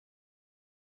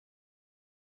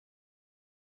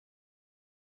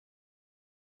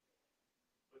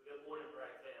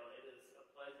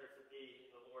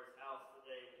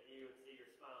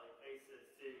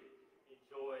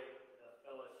enjoy the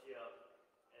fellowship,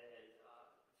 and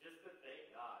just to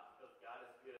thank God, because God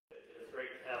is good. It's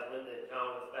great to have Linda and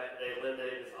John with us back today. Linda,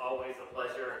 it is always a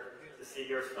pleasure to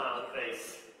see your smiling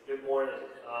face. Good morning.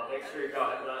 Make sure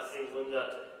y'all have not seen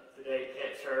Linda today.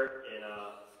 Catch her and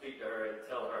speak to her and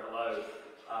tell her hello.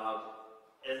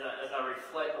 As I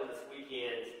reflect on this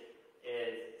weekend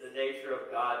and the nature of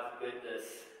God's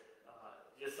goodness,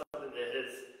 just something that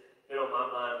has been on my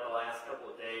mind for the last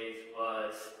couple of days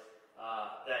was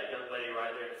that young lady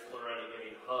right there just went around and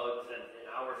giving hugs, and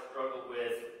our struggle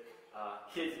with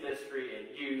kids ministry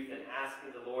and youth and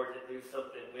asking the Lord to do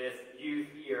something with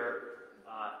youth here.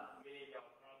 Many of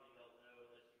y'all probably don't know,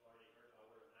 unless you've already heard my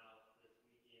word of mouth this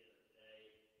weekend or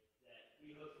today, that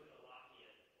we hosted a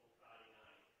lock-in on Friday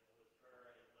night. It was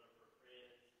her and one of her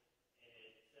friends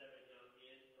and 7 young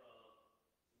men from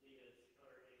Leah's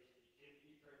congregation.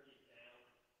 You turn these down.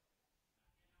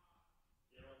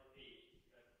 They're on the beat. You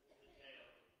have to pull it down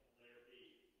on their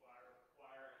beat. Choir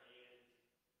and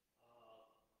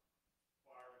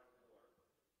choir and floor.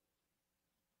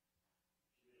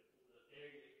 Should we have pulled it up? There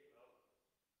you go.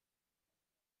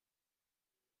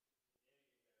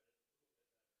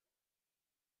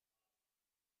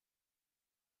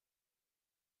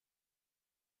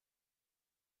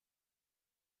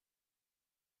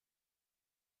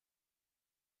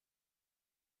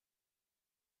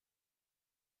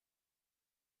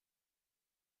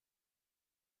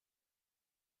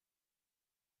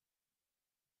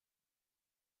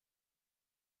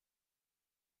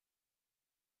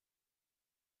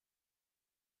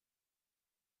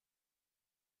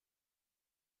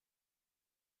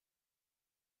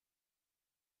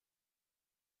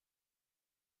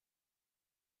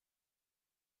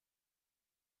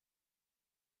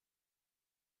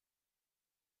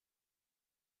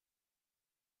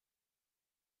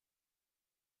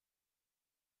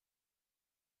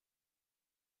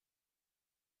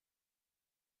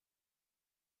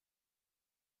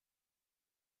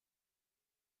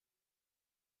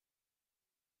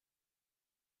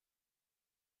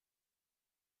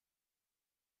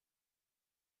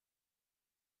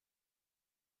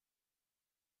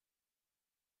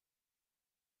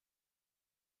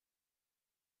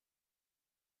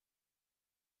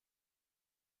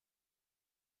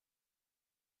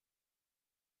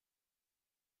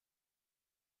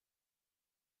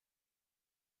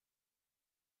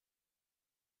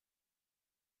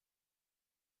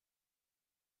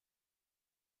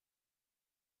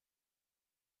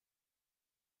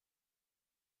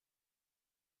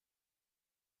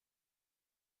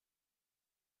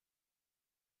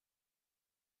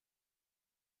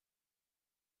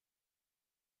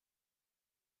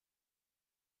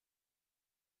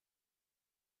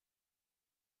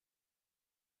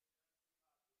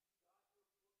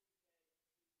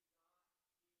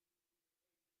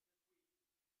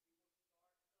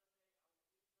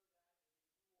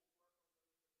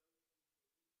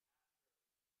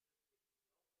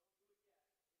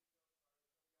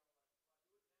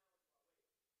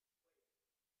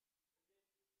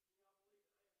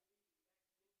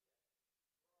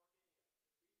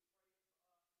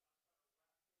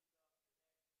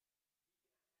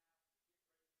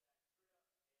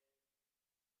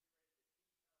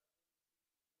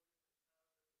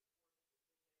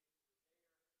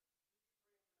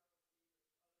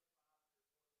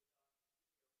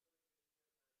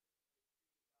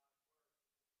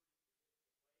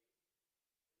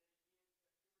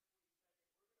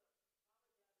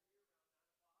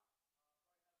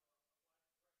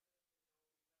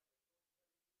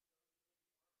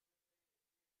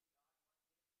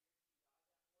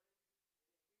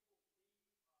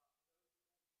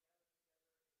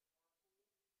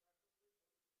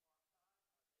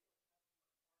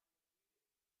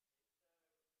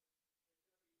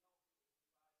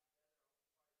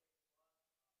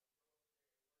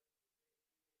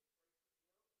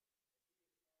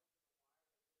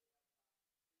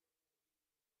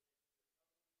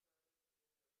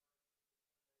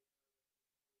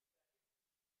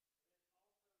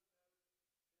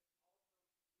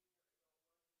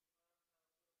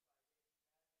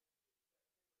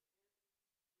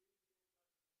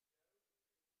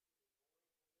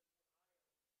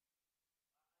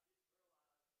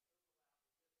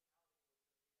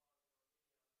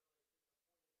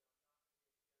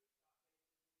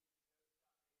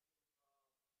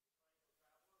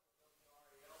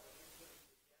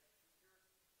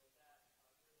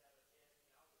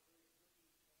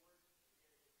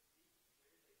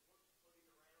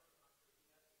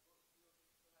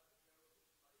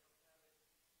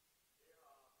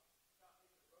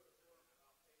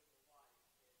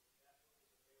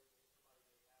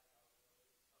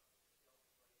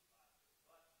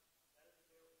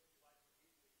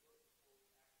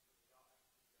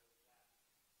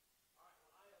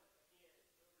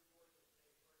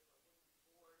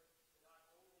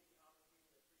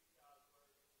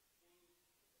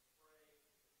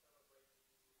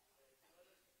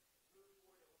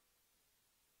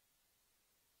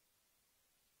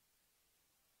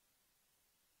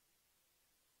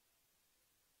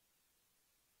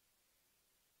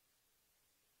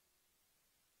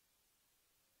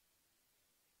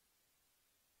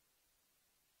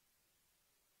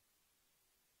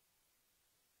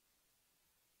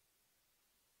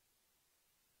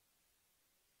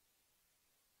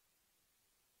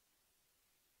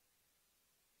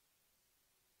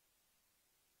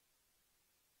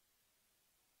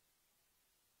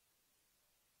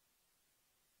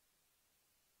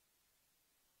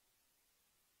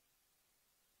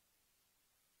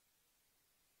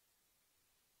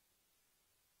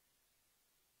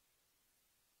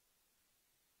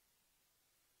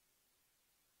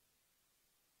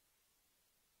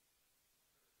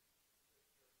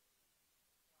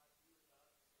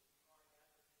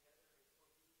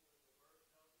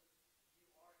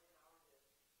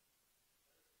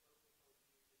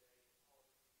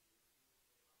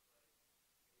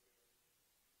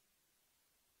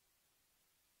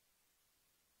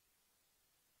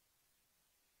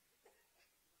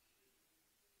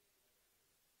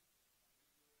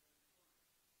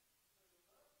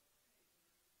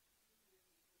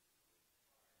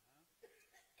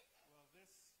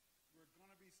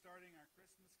 starting our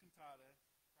Christmas cantata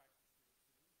practice here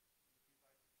soon. If you'd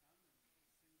like to come and sing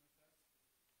with us Christmas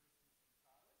cantata,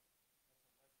 that's a less commitment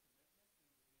than being in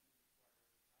the choir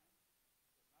every time. But not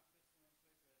this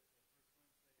Wednesday, but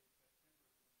the first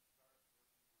Wednesday in September is when we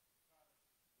start working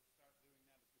on cantata. We'll start doing that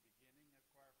at the beginning of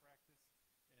choir practice.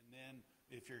 And then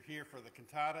if you're here for the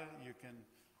cantata, you can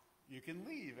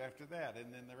leave after that, and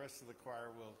then the rest of the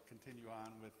choir will continue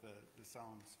on with the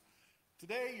songs.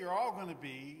 Today, you're all going to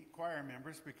be choir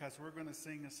members because we're going to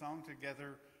sing a song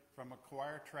together from a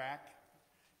choir track,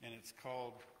 and it's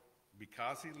called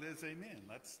Because He Lives, Amen.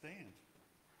 Let's stand.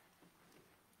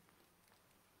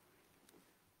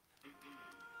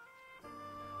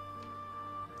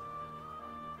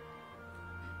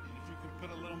 If you could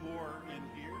put a little more in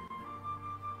here.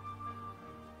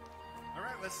 All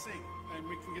right, let's sing. And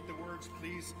we can get the words,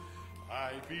 please.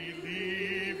 I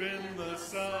believe in the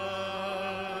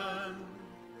Son.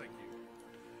 Thank you.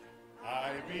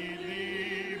 I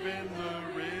believe in the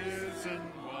risen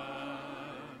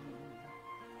one.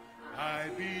 I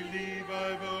believe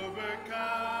I've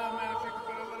overcome. And if you could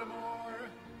put a little more.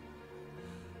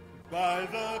 By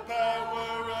the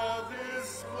power of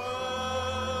His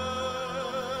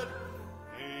blood.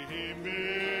 Amen.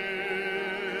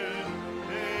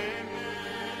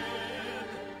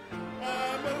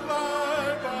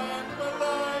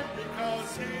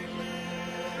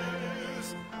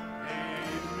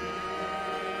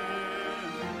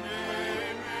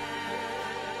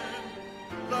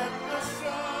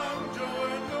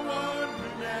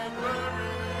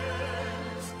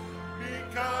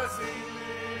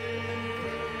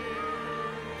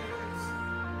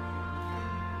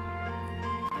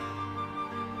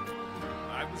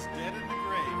 Dead in the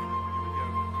grave. Here we go.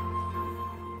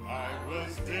 I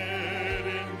was dead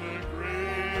in the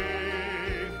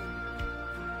grave.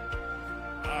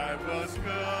 I was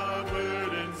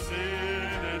covered in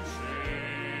sin and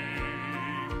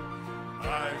shame.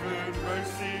 I heard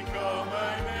mercy call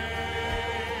my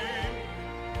name.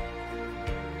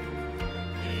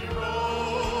 He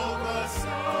rolled the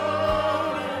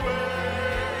stone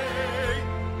away.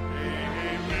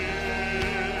 Amen.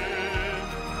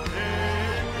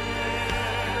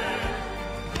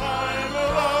 I'm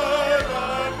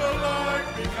alive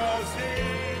because He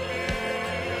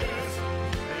lives.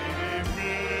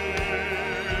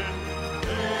 Amen.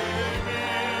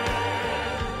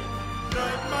 Amen.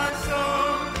 Let my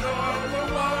soul join the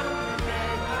one who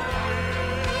never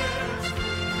lives.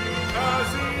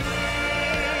 Because He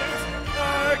lives, I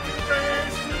can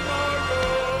face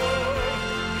tomorrow.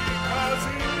 Because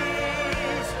He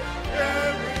lives,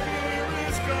 every fear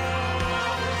is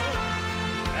gone.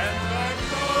 And I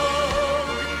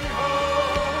know He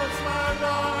holds my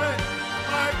life,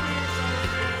 my future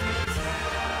in His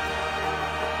hands.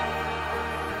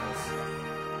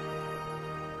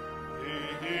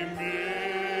 Amen.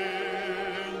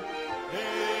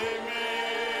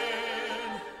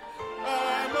 Amen.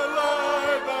 I'm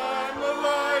alive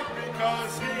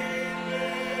because He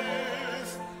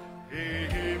lives.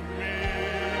 Amen.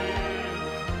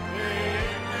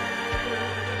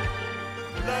 Amen.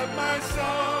 Let my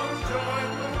song join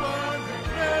the one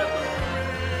who never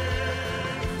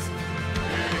ends.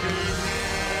 Amen.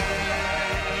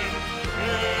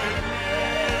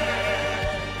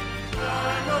 Amen.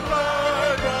 I'm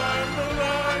alive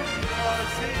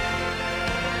because He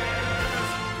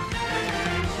lives.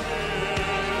 Amen.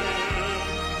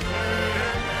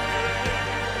 Amen.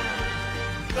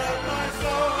 Let my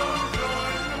song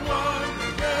join the one who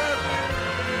never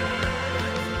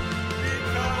ends.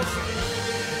 Because He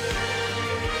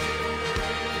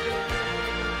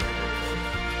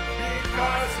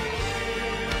because He is.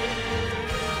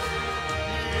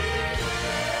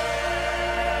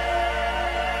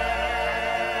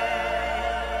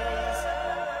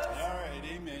 All right,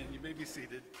 amen. You may be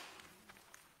seated.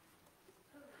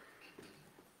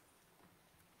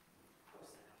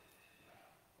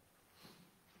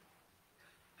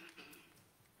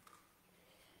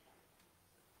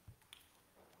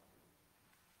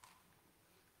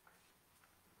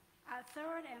 Our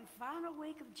third and final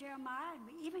week of Jeremiah, and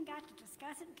we even got to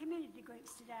discuss it in community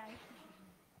groups today.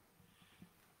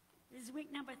 This is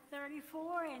week number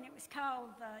 34, and it was called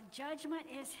Judgment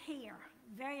is Here.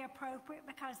 Very appropriate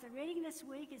because the reading this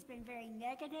week has been very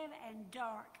negative and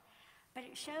dark, but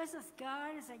it shows us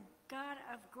God is a God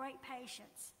of great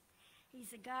patience.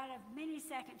 He's a God of many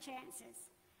second chances.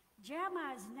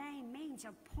 Jeremiah's name means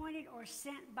appointed or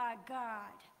sent by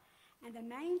God. And the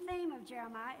main theme of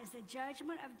Jeremiah is the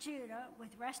judgment of Judah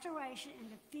with restoration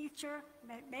in the future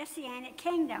Messianic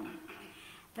kingdom.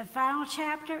 The final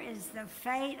chapter is the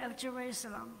fate of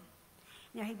Jerusalem.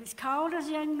 Now, he was called as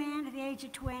a young man at the age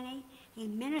of 20. He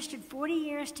ministered 40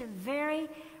 years to very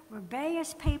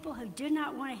rebellious people who did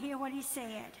not want to hear what he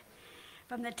said.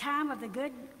 From the time of the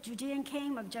good Judean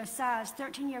king of Josiah's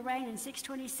 13-year reign in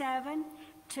 627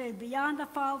 to beyond the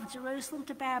fall of Jerusalem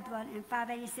to Babylon in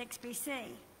 586 BC.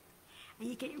 And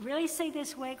you can really see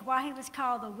this week why he was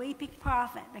called the weeping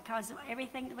prophet, because of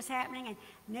everything that was happening and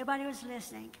nobody was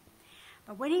listening.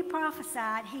 But when he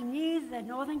prophesied, he knew the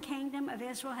northern kingdom of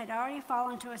Israel had already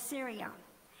fallen to Assyria.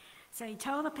 So he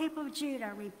told the people of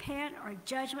Judah, repent or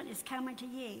judgment is coming to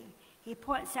you. He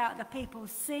points out the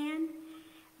people's sin.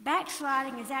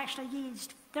 Backsliding is actually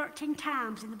used 13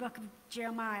 times in the book of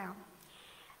Jeremiah.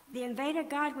 The invader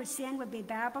God would send would be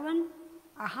Babylon.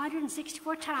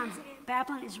 164 times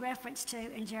Babylon is referenced to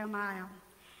in Jeremiah.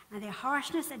 And the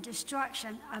harshness and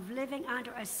destruction of living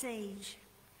under a siege.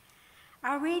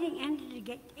 Our reading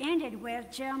ended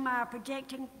with Jeremiah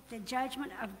predicting the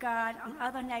judgment of God on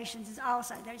other nations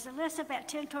also. There's a list of about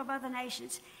 10, 12 other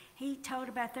nations he told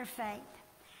about their fate.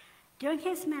 During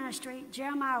his ministry,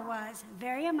 Jeremiah was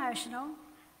very emotional,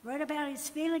 wrote about his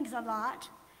feelings a lot.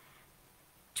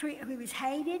 He was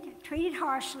hated, treated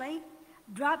harshly,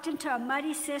 dropped into a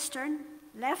muddy cistern,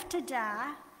 left to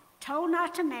die, told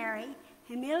not to marry,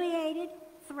 humiliated,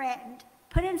 threatened,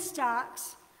 put in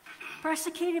stocks,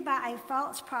 persecuted by a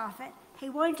false prophet. He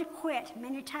wanted to quit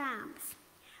many times,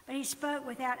 but he spoke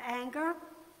without anger,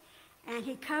 and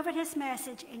he covered his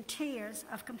message in tears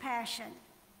of compassion.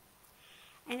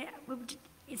 And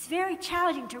it's very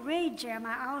challenging to read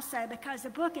Jeremiah also because the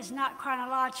book is not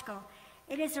chronological.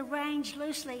 It is arranged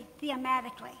loosely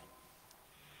thematically.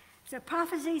 So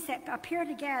prophecies that appear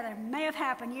together may have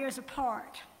happened years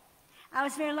apart. I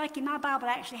was very lucky. My Bible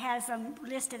actually has them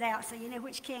listed out so you know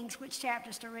which kings, which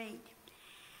chapters to read.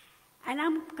 And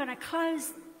I'm going to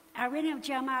close our reading of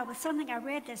Jeremiah with something I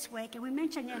read this week, and we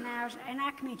mentioned it in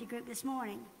our community group this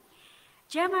morning.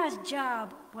 Jeremiah's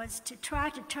job was to try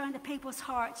to turn the people's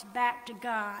hearts back to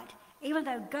God, even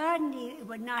though God knew it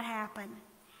would not happen.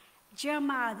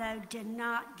 Jeremiah, though, did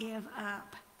not give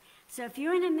up. So if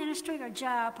you're in a ministry or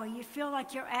job where you feel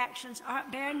like your actions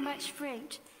aren't bearing much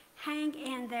fruit, hang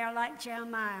in there like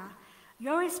Jeremiah.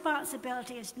 Your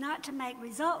responsibility is not to make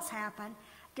results happen.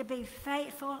 To be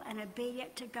faithful and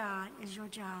obedient to God is your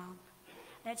job.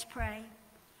 Let's pray.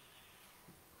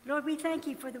 Lord, we thank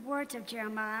you for the words of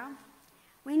Jeremiah.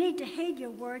 We need to heed your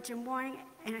words and warning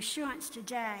and assurance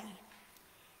today.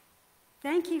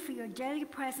 Thank you for your daily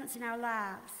presence in our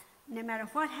lives. No matter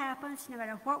what happens, no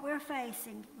matter what we're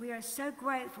facing, we are so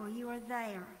grateful you are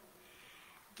there.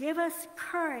 Give us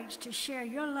courage to share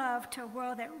your love to a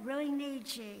world that really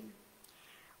needs you.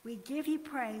 We give you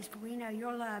praise, for we know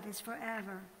your love is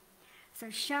forever. So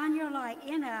shine your light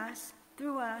in us,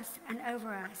 through us, and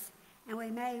over us. And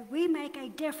we make a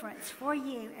difference for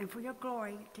you and for your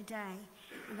glory today.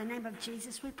 In the name of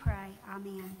Jesus we pray.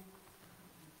 Amen.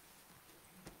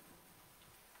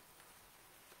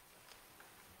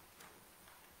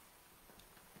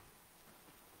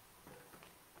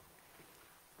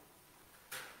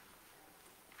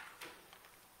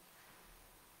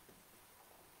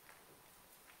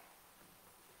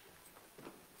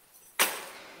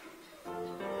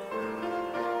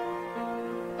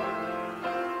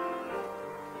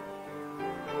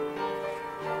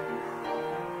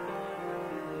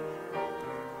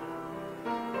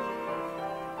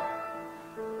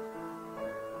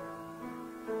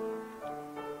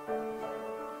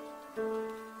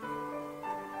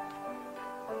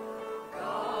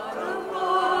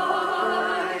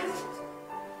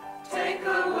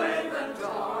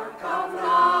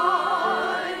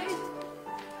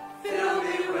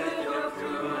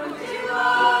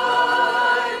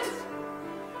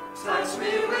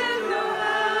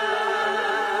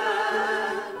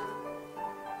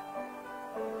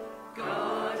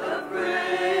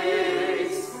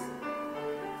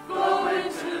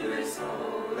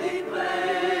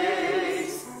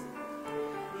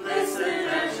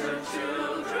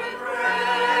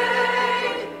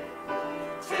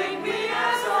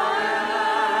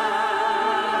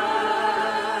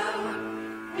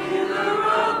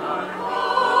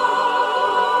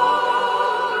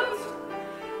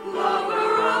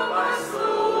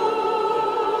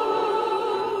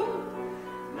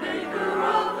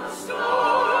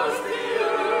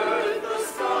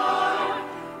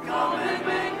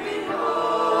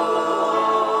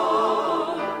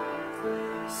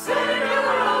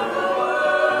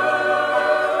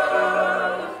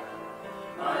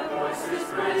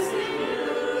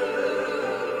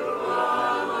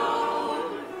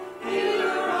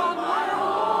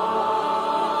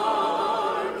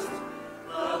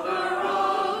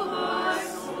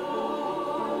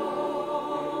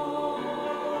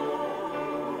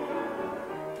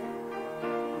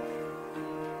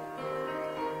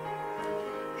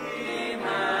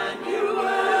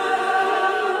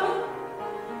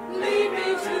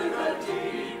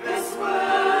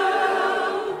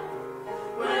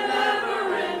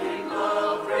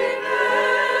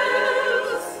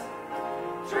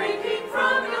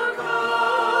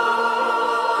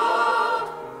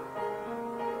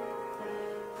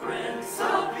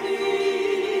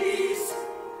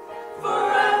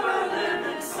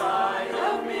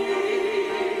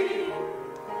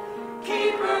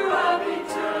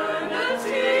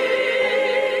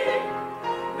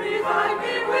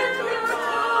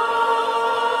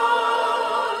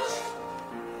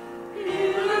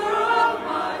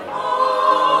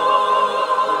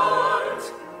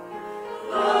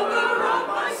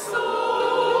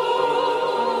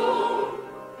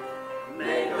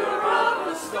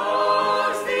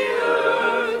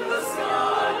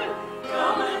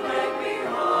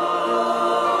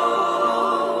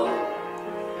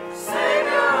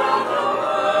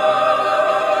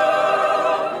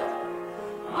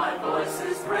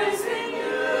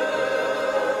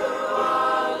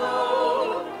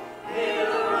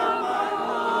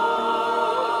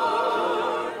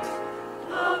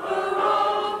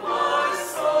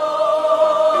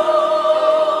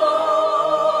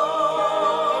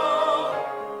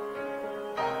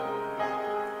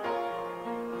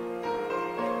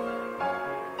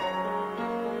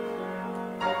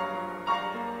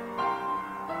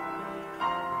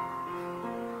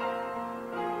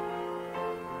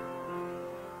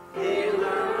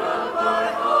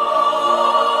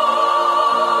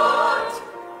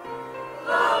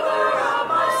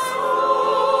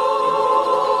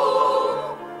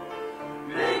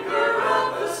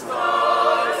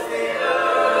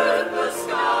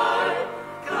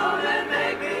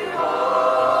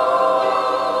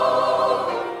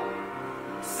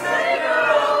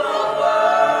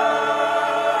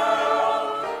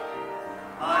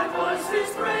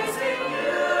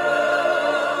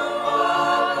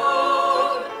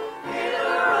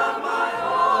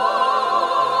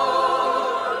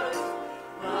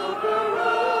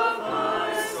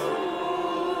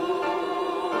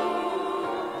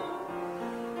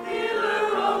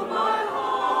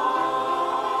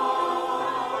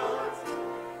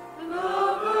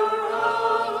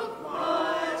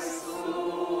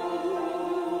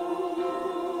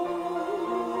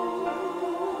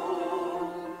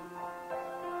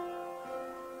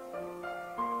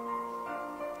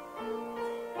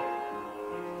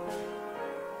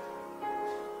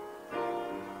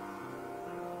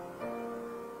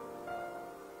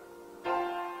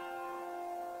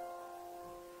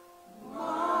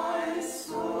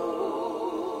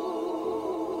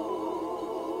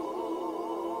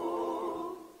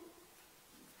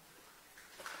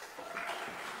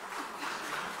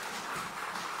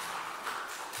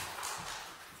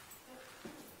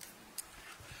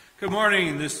 Good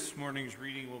morning. This morning's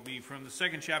reading will be from the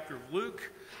second chapter of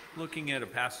Luke, looking at a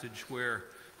passage where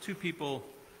two people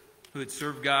who had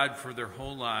served God for their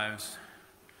whole lives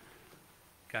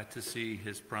got to see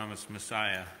his promised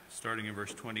Messiah, starting in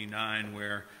verse 29,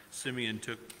 where Simeon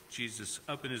took Jesus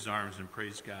up in his arms and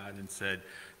praised God and said,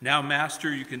 "Now,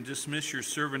 Master, you can dismiss your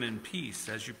servant in peace,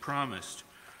 as you promised.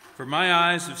 For my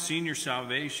eyes have seen your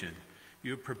salvation.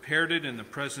 You have prepared it in the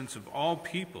presence of all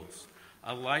peoples,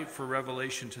 a light for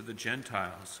revelation to the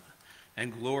Gentiles,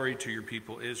 and glory to your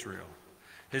people Israel."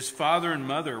 His father and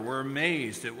mother were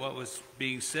amazed at what was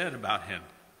being said about him.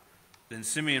 Then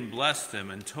Simeon blessed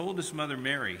them and told his mother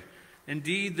Mary,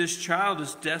 "Indeed, this child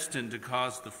is destined to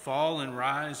cause the fall and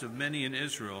rise of many in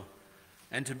Israel,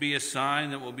 and to be a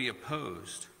sign that will be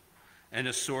opposed, and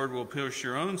a sword will pierce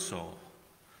your own soul,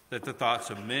 that the thoughts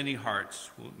of many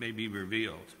hearts may be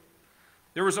revealed."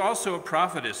 There was also a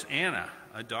prophetess, Anna,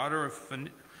 a daughter of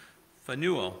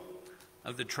Phanuel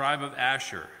of the tribe of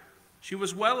Asher. She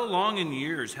was well along in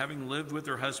years, having lived with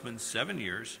her husband 7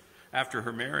 years after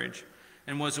her marriage,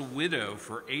 and was a widow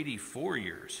for 84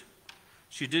 years.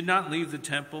 She did not leave the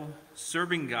temple,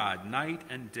 serving God night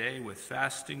and day with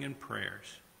fasting and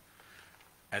prayers.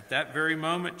 At that very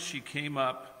moment she came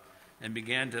up and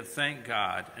began to thank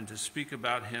God and to speak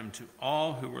about him to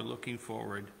all who were looking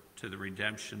forward to the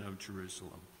redemption of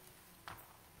Jerusalem.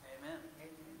 Amen.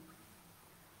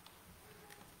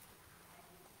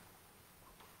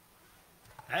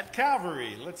 At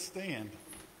Calvary, let's stand.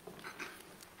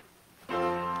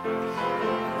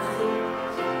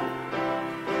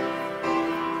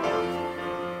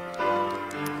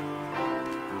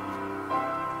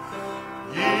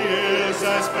 Years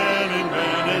I spent in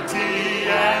vanity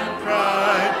and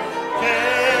pride,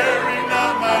 caring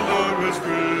not my Lord was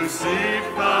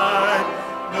crucified,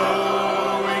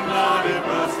 knowing not it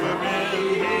was for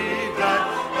me he died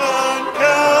on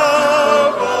Calvary.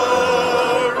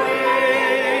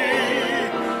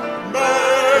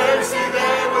 Mercy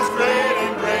there was great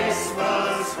and grace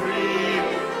was free,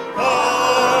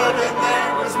 pardon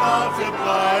there was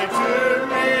multiplied to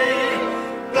me.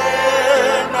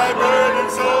 There my burden,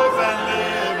 soul, and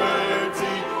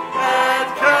liberty at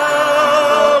Calvary.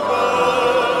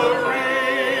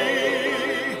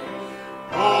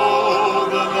 Oh,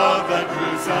 the love that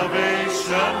grew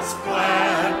salvation's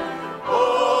plan.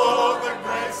 Oh, the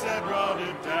grace that brought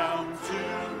it down to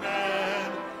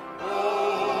man.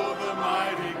 Oh, the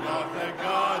mighty God that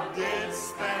God did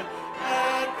stand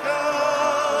at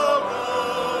Calvary.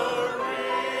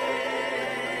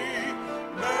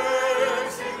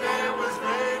 Mercy there was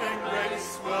great and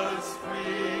grace was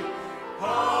free.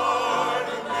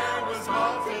 Pardon there was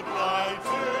multiplied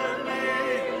to me.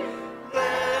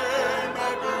 There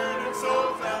my burdened soul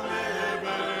found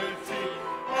liberty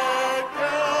at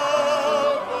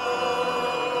Calvary.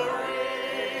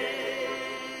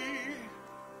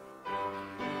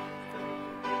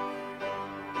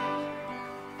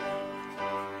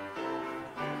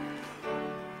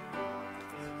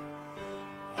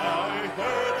 I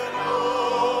heard an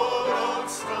old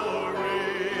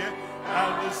story, how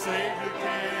the Savior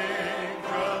came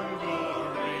from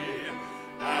glory,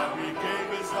 how he gave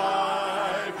his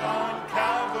life on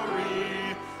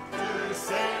Calvary to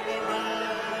save a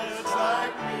wretch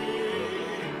like me.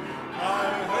 I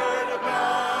heard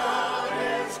about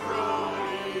his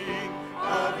groaning,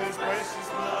 of his precious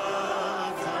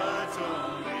blood's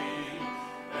atoning,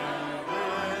 and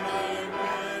then I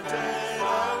repented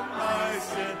of my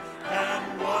sin and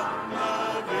won the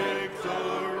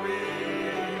victory.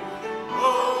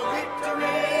 Oh,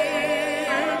 victory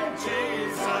in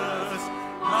Jesus,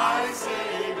 my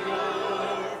Savior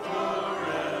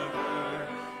forever.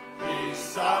 He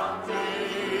sought me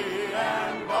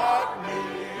and bought me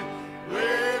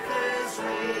with his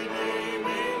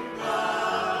redeeming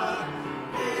blood.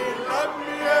 He loved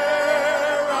me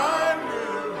ere I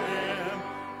knew him,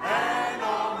 and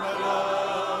all my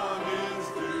love is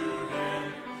due him.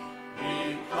 He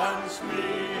plunged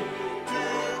me to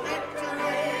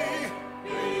victory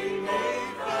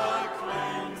beneath the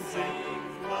cleansing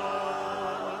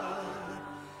flood.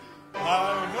 I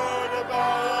heard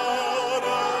about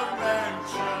a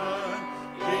mansion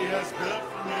he has built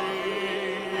for me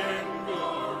in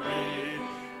glory,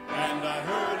 and I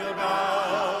heard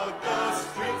about the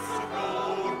streets of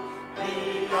gold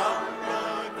beyond the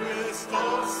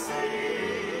crystal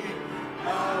sea,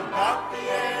 about the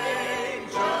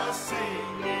angels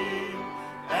singing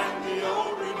and the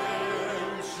old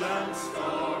redemption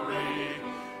story,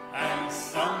 and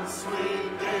some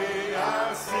sweet day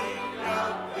I'll sing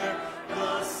out there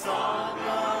the song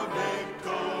of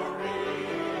victory.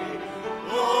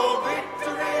 Oh,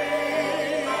 victory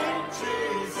in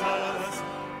Jesus,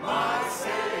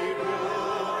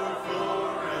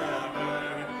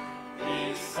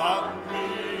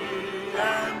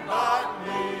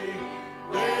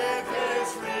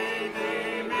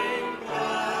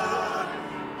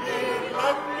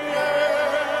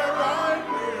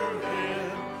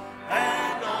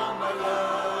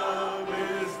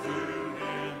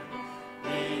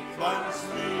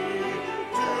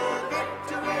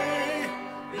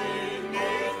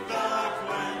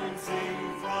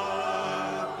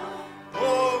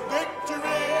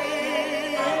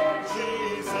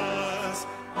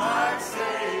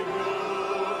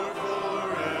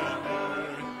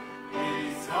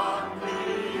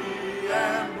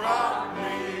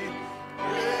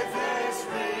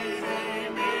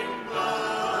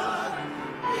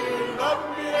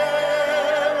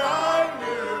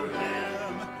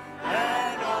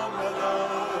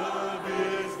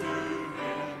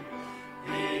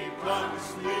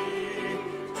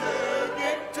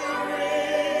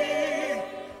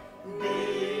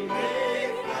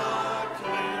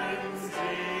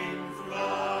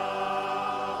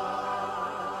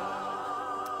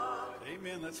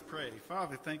 Let's pray.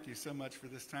 Father, thank you so much for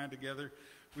this time together.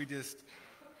 We just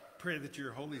pray that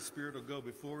your Holy Spirit will go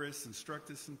before us,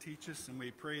 instruct us, and teach us. And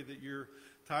we pray that your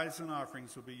tithes and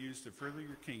offerings will be used to further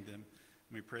your kingdom. And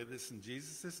we pray this in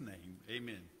Jesus' name.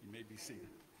 Amen. You may be seated.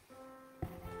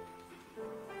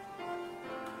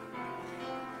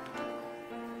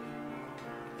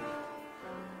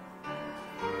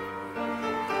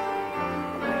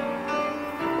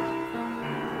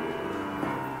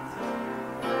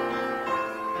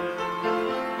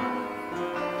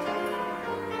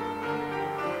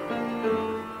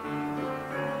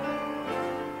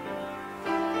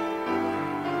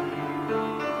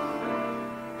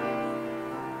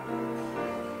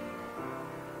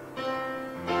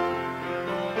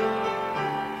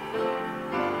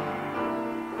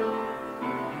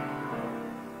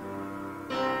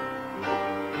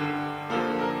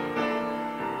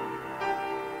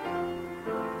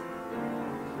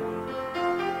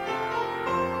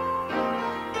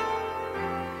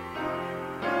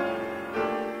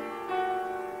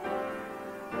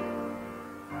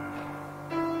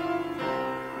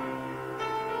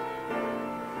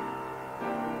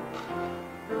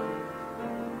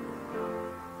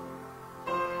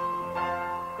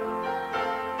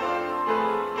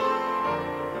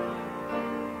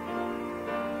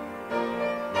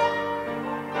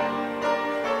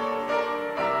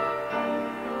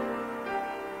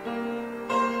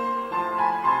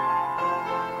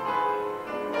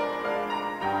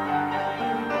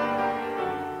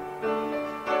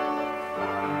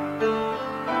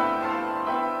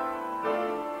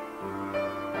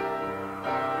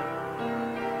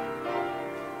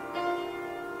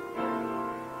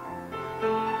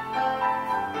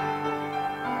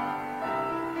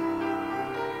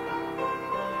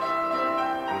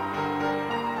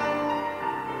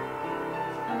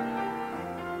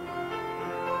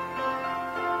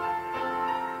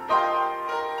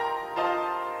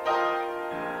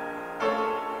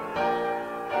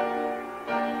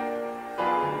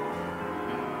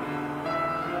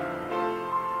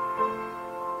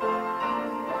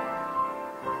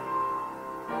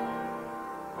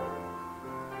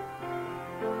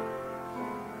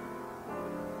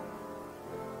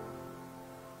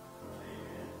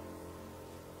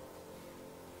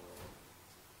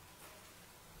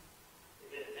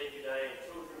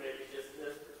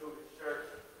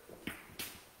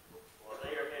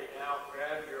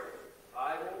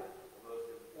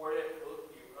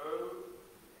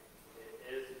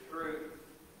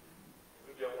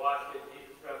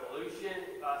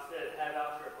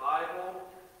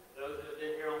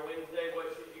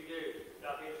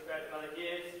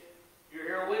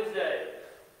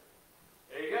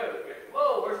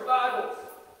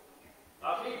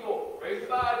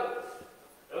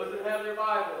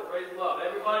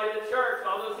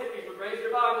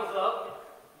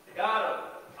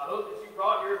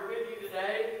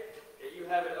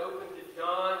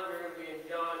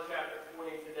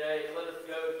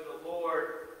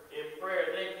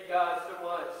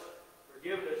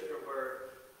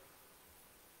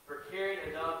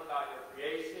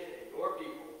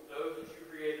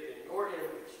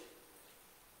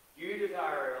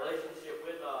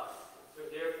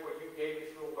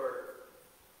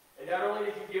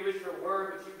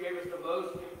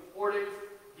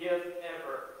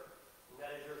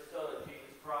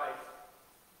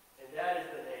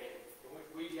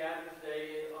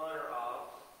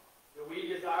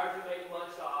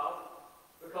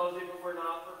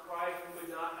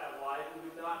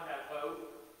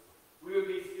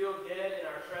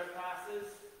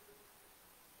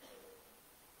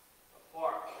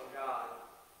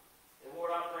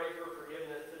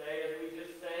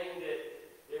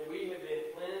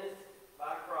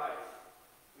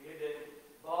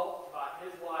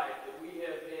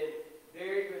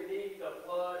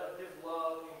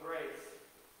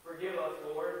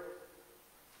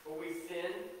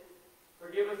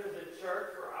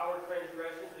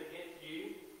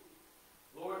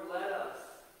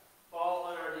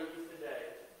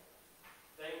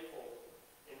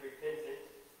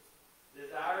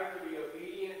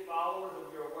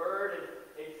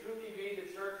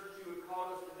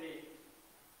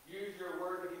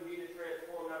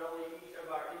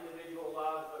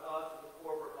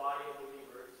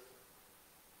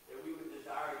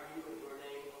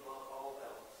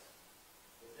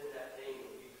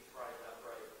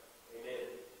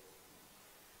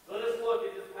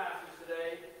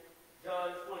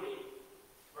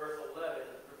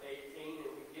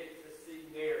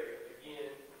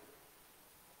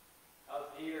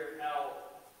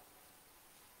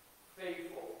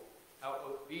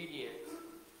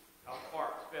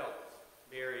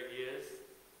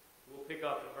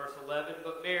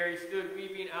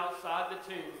 outside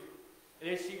the tomb. And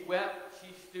as she wept,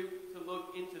 she stooped to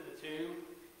look into the tomb,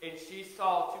 and she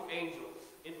saw two angels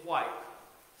in white,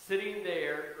 sitting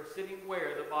there, or sitting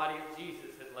where the body of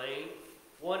Jesus had lain,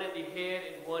 one at the head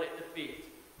and one at the feet.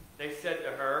 They said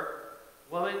to her,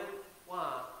 "Woman,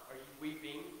 why are you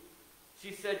weeping?"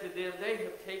 She said to them, "They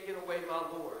have taken away my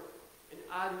Lord, and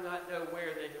I do not know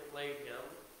where they have laid him."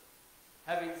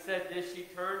 Having said this, she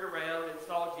turned around and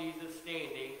saw Jesus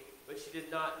standing, but she did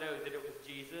not know that it was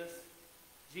Jesus.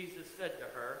 Jesus said to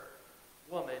her,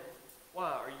 "Woman,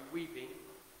 why are you weeping?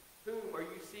 Whom are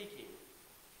you seeking?"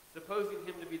 Supposing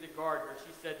him to be the gardener,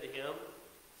 she said to him,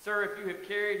 "Sir, if you have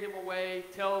carried him away,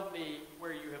 tell me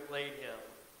where you have laid him,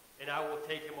 and I will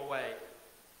take him away."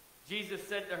 Jesus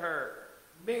said to her,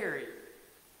 "Mary."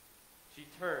 She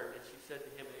turned and she said to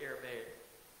him in Aramaic,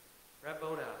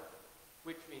 "Rabboni,"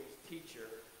 which means teacher.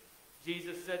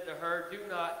 Jesus said to her, "Do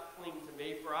not cling to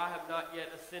me, for I have not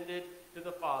yet ascended to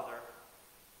the Father.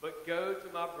 But go to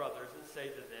my brothers and say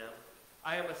to them,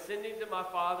 I am ascending to my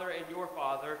Father and your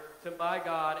Father, to my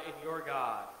God and your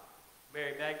God."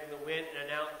 Mary Magdalene went and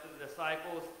announced to the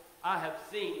disciples, "I have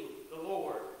seen the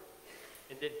Lord,"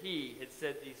 and that he had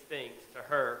said these things to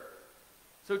her.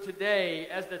 So today,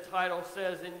 as the title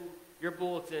says in your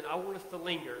bulletin, I want us to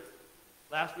linger.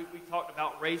 Last week we talked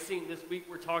about racing. This week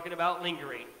we're talking about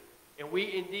lingering. And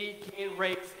we indeed can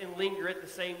race and linger at the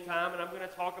same time, and I'm going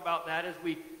to talk about that as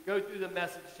we go through the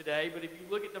message today. But if you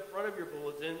look at the front of your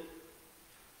bulletin,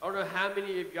 I don't know how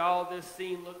many of y'all this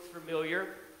scene looks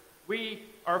familiar. We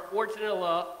are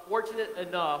fortunate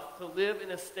enough to live in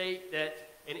a state that,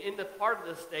 and in the part of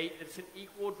the state that's an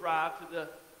equal drive to the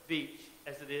beach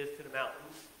as it is to the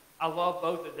mountains. I love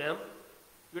both of them.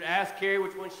 You would ask Carrie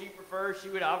which one she prefers. She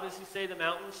would obviously say the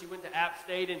mountains. She went to App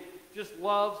State and just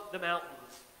loves the mountains.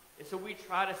 And so we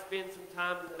try to spend some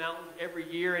time in the mountains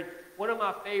every year. And one of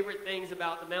my favorite things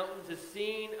about the mountains is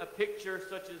seeing a picture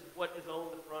such as what is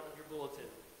on the front of your bulletin.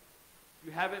 If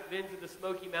you haven't been to the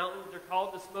Smoky Mountains, they're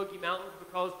called the Smoky Mountains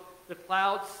because the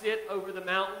clouds sit over the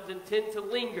mountains and tend to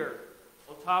linger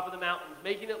on top of the mountains,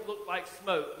 making it look like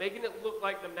smoke, making it look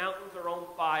like the mountains are on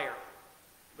fire.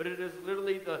 But it is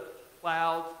literally the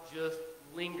clouds just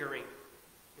lingering.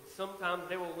 And sometimes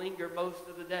they will linger most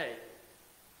of the day.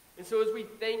 And so as we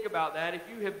think about that, if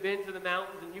you have been to the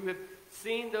mountains and you have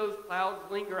seen those clouds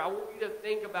linger, I want you to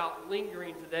think about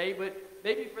lingering today. But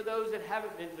maybe for those that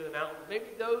haven't been to the mountains, maybe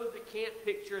those that can't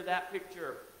picture that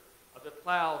picture of the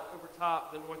clouds over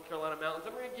top the North Carolina mountains,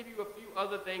 I'm going to give you a few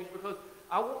other things because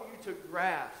I want you to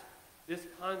grasp this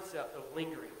concept of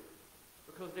lingering.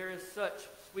 Because there is such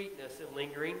sweetness in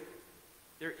lingering.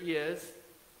 There is.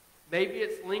 Maybe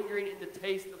it's lingering in the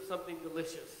taste of something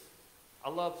delicious. I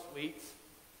love sweets.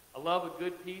 I love a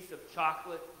good piece of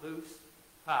chocolate mousse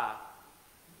pie.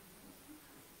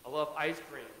 I love ice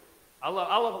cream. I love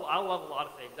a lot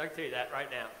of things. I can tell you that right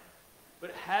now.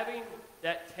 But having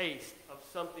that taste of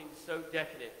something so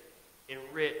decadent and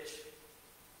rich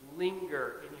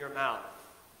linger in your mouth.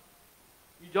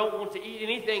 You don't want to eat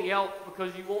anything else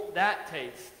because you want that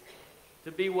taste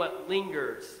to be what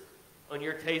lingers on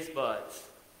your taste buds.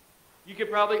 You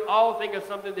could probably all think of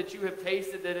something that you have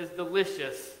tasted that is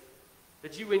delicious,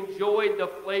 that you enjoyed the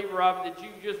flavor of it, that you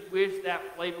just wish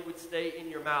that flavor would stay in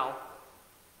your mouth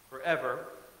forever.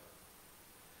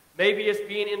 Maybe it's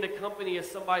being in the company of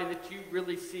somebody that you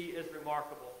really see as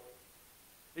remarkable.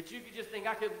 That you could just think,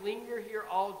 I could linger here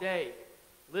all day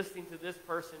listening to this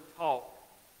person talk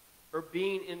or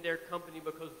being in their company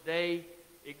because they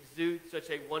exude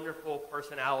such a wonderful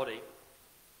personality.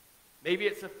 Maybe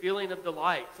it's a feeling of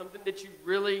delight, something that you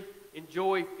really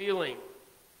enjoy feeling.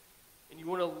 And you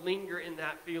want to linger in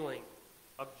that feeling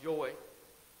of joy.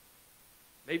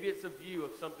 Maybe it's a view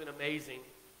of something amazing.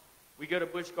 We go to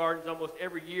Busch Gardens almost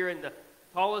every year, and the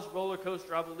tallest roller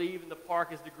coaster, I believe, in the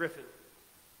park is the Griffin.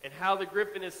 And how the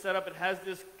Griffin is set up, it has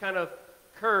this kind of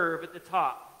curve at the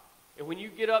top. And when you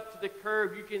get up to the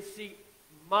curve, you can see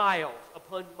miles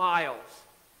upon miles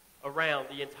around.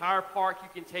 The entire park you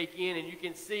can take in, and you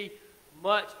can see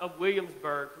much of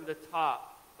Williamsburg from the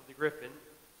top of the Griffin.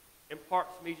 And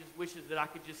parts of me just wishes that I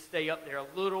could just stay up there a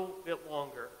little bit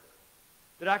longer.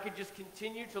 That I could just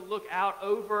continue to look out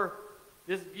over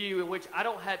this view in which I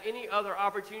don't have any other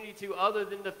opportunity to other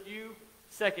than the few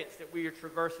seconds that we are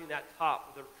traversing that top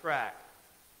of the track.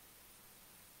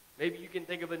 Maybe you can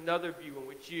think of another view in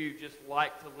which you just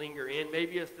like to linger in.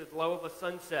 Maybe it's the glow of a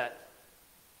sunset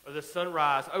or the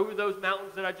sunrise over those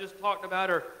mountains that I just talked about,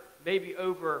 or maybe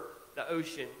over the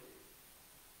ocean.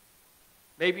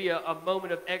 Maybe a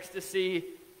moment of ecstasy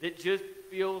that just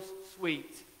feels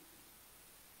sweet,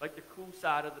 like the cool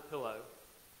side of the pillow.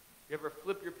 You ever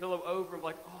flip your pillow over and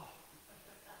like, oh,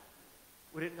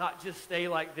 would it not just stay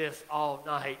like this all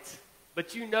night?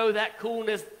 But you know that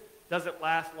coolness doesn't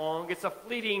last long. It's a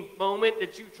fleeting moment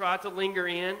that you try to linger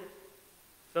in.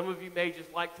 Some of you may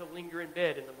just like to linger in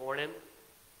bed in the morning.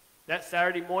 That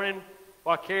Saturday morning,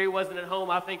 while Carrie wasn't at home,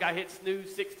 I think I hit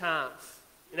snooze 6 times.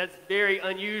 And that's very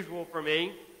unusual for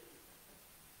me.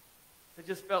 I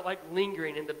just felt like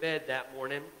lingering in the bed that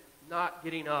morning, not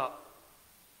getting up.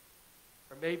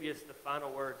 Or maybe it's the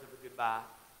final words of a goodbye.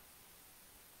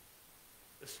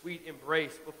 The sweet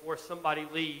embrace before somebody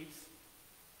leaves.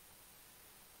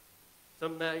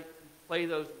 Some may play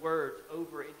those words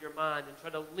over in your mind and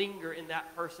try to linger in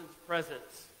that person's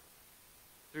presence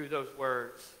through those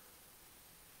words.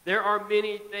 There are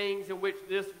many things in which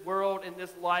this world and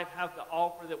this life have to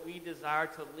offer that we desire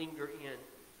to linger in.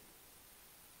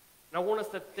 And I want us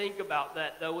to think about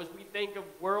that, though. As we think of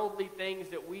worldly things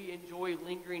that we enjoy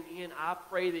lingering in, I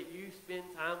pray that you spend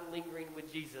time lingering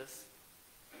with Jesus.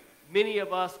 Many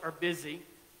of us are busy.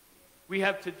 We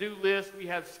have to-do lists, we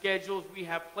have schedules, we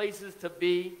have places to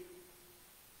be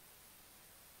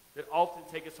that often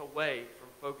take us away from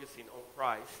focusing on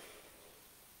Christ.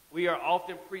 We are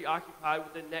often preoccupied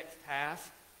with the next task,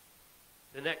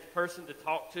 the next person to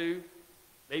talk to,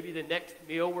 maybe the next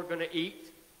meal we're going to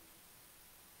eat.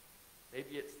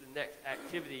 Maybe it's the next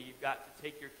activity you've got to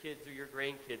take your kids or your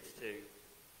grandkids to,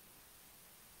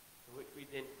 in which we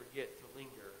then forget to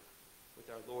linger with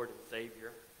our Lord and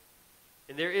Savior.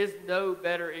 And there is no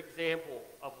better example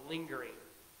of lingering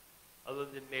other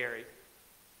than Mary.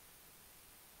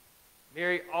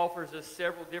 Mary offers us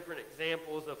several different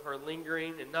examples of her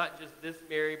lingering, and not just this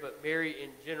Mary, but Mary in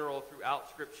general throughout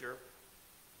Scripture.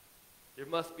 There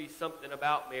must be something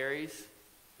about Marys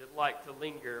that like to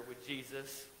linger with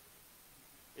Jesus.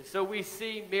 And so we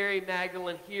see Mary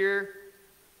Magdalene here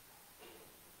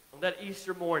on that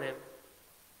Easter morning.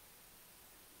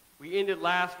 We ended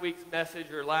last week's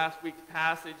message, or last week's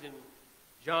passage, in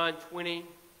John 20,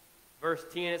 verse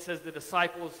 10. It says the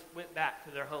disciples went back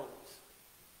to their homes.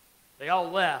 They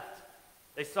all left.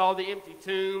 They saw the empty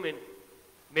tomb, and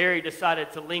Mary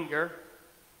decided to linger.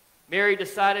 Mary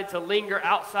decided to linger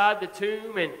outside the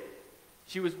tomb, and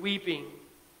she was weeping.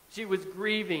 She was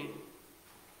grieving.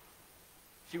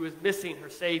 She was missing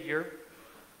her Savior,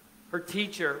 her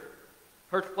teacher,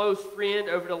 her close friend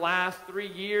over the last 3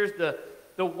 years,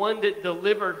 the one that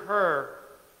delivered her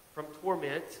from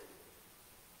torment,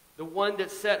 the one that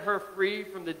set her free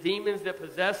from the demons that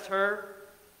possessed her,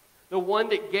 the one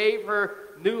that gave her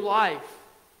new life,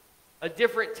 a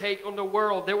different take on the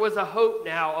world. There was a hope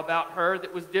now about her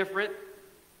that was different.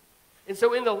 And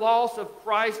so in the loss of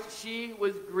Christ, she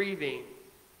was grieving.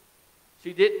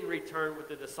 She didn't return with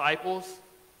the disciples,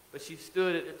 but she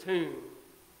stood at the tomb.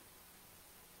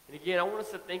 And again, I want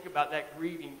us to think about that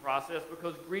grieving process,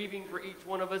 because grieving for each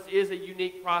one of us is a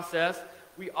unique process.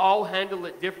 We all handle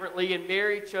it differently, and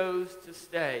Mary chose to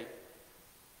stay.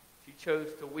 She chose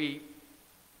to weep.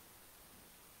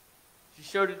 She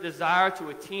showed a desire to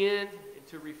attend and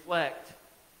to reflect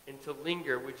and to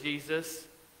linger with Jesus.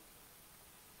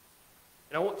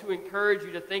 And I want to encourage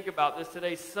you to think about this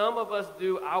today. Some of us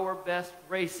do our best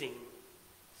racing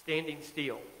standing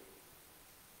still.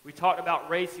 We talked about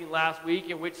racing last week,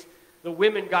 in which the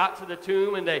women got to the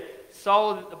tomb and they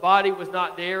saw that the body was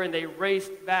not there, and they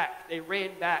raced back. They ran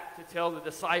back to tell the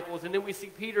disciples. And then we see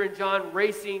Peter and John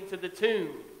racing to the tomb.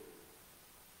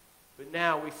 But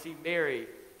now we see Mary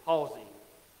pausing,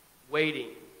 waiting,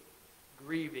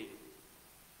 grieving,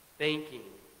 thinking,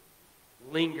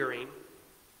 lingering.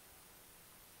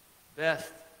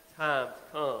 Best times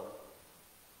come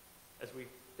as we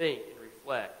think and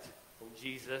reflect on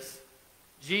Jesus.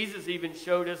 Jesus even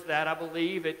showed us that, I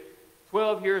believe. At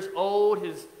 12 years old,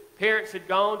 his parents had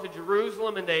gone to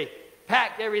Jerusalem, and they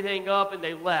packed everything up and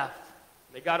they left.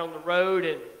 They got on the road,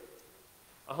 and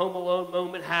a Home Alone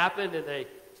moment happened, and they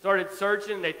started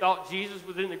searching. They thought Jesus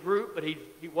was in the group, but he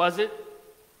wasn't.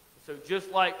 So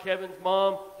just like Kevin's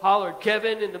mom hollered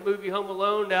Kevin in the movie Home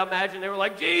Alone, now imagine they were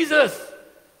like, Jesus,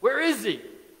 where is he?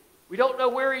 We don't know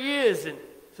where he is. And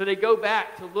so they go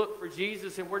back to look for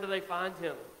Jesus, and where do they find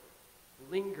him?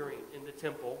 Lingering in the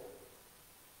temple,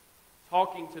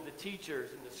 talking to the teachers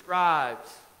and the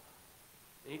scribes.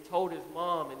 And he told his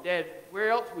mom and dad, where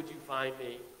else would you find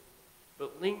me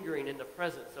but lingering in the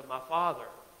presence of my Father?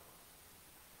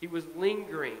 He was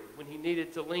lingering when he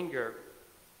needed to linger.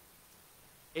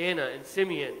 Anna and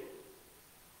Simeon,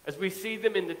 as we see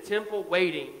them in the temple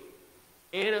waiting,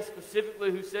 Anna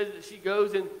specifically, who says that she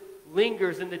goes and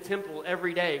lingers in the temple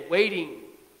every day, waiting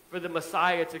for the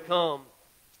Messiah to come,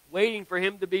 waiting for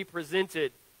him to be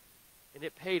presented. And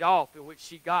it paid off, in which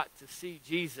she got to see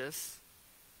Jesus.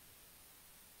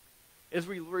 as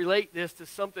we relate this to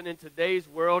something in today's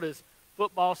world as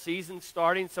football season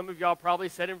starting. Some of y'all probably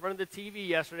sat in front of the TV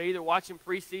yesterday, either watching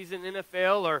preseason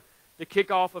NFL or the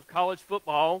kickoff of college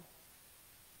football.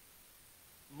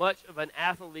 Much of an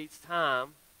athlete's time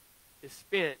is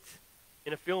spent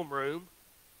in a film room,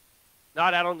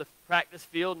 not out on the practice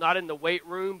field, not in the weight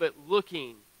room, but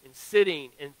looking and sitting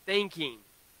and thinking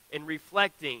and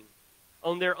reflecting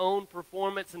on their own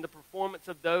performance and the performance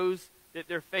of those that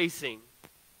they're facing.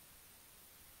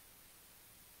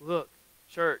 Look,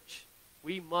 church,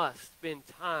 we must spend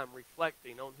time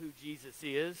reflecting on who Jesus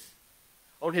is,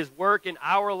 on his work in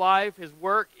our life, his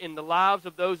work in the lives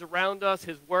of those around us,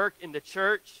 his work in the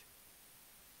church,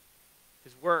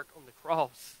 his work on the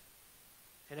cross,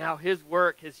 and how his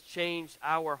work has changed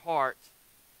our heart.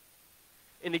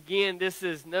 And again, this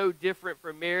is no different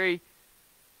from Mary.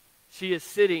 She is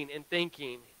sitting and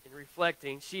thinking and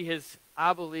reflecting. She has,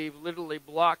 I believe, literally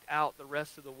blocked out the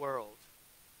rest of the world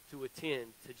to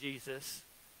attend to Jesus.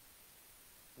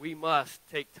 We must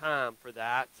take time for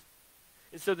that.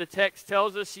 And so the text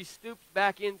tells us she stoops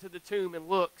back into the tomb and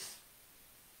looks.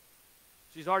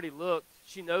 She's already looked.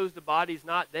 She knows the body's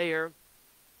not there.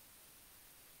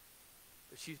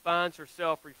 But she finds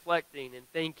herself reflecting and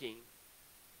thinking.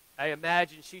 I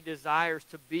imagine she desires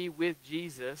to be with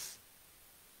Jesus.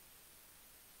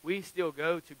 We still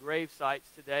go to grave sites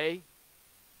today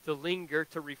to linger,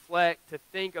 to reflect, to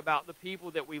think about the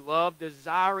people that we love,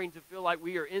 desiring to feel like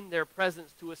we are in their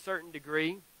presence to a certain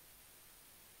degree.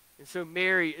 And so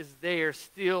Mary is there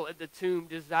still at the tomb,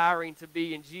 desiring to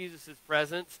be in Jesus'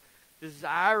 presence,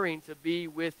 desiring to be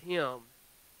with him.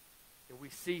 And we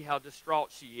see how distraught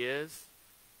she is.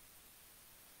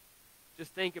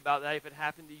 Just think about that if it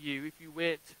happened to you. If you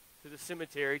went to the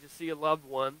cemetery to see a loved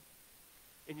one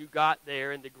and you got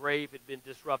there and the grave had been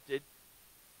disrupted,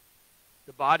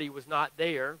 the body was not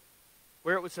there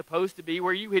where it was supposed to be,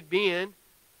 where you had been,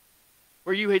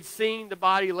 where you had seen the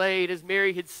body laid as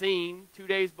Mary had seen 2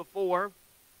 days before,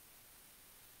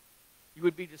 you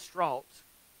would be distraught.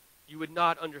 You would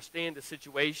not understand the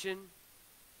situation.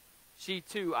 She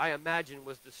too, I imagine,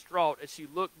 was distraught as she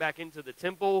looked back into the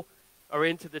temple or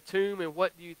into the tomb, and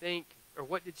what do you think, or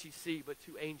what did she see but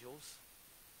two angels?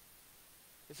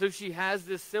 And so she has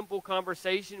this simple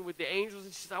conversation with the angels,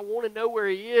 and she says, I want to know where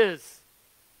he is.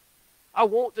 I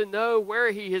want to know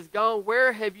where he has gone.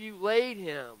 Where have you laid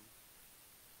him?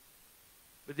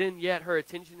 But then yet her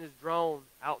attention is drawn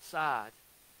outside.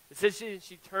 It says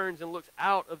she turns and looks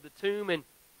out of the tomb, and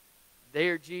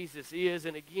there Jesus is.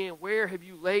 And again, where have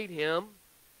you laid him?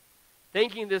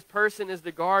 Thinking this person is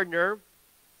the gardener.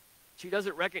 She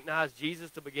doesn't recognize Jesus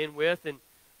to begin with. And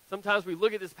sometimes we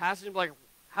look at this passage and be like,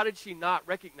 how did she not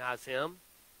recognize him?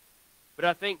 But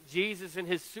I think Jesus in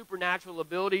his supernatural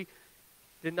ability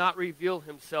did not reveal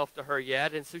himself to her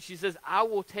yet. And so she says, I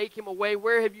will take him away.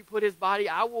 Where have you put his body?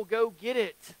 I will go get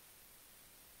it.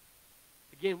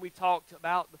 Again, we talked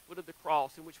about the foot of the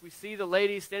cross, in which we see the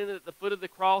ladies standing at the foot of the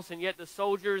cross, and yet the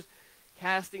soldiers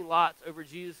casting lots over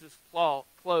Jesus'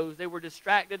 clothes. They were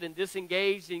distracted and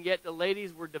disengaged, and yet the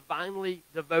ladies were divinely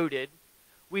devoted.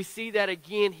 We see that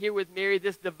again here with Mary.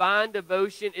 This divine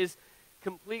devotion is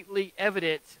completely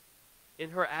evident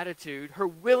in her attitude, her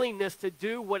willingness to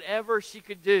do whatever she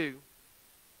could do.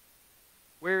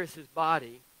 Where is his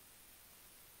body?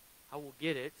 I will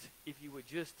get it if you would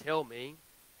just tell me.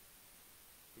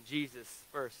 And Jesus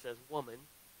first says, woman,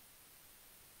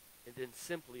 and then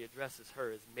simply addresses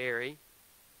her as Mary.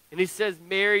 And he says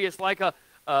Mary is like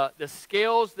the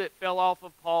scales that fell off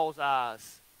of Paul's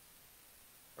eyes,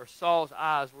 or Saul's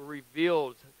eyes were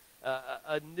revealed.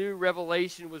 A new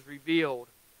revelation was revealed.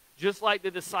 Just like the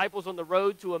disciples on the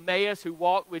road to Emmaus who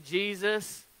walked with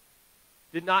Jesus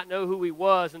did not know who he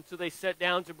was until they sat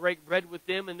down to break bread with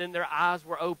them, and then their eyes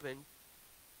were opened.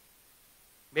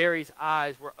 Mary's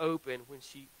eyes were open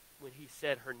when he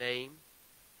said her name.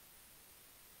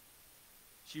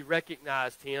 She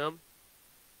recognized him.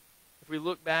 If we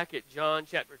look back at John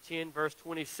chapter 10, verse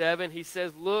 27, he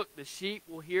says, look, the sheep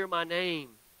will hear my name.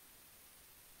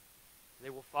 They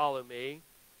will follow me.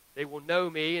 They will know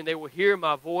me, and they will hear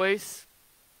my voice.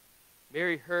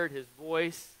 Mary heard his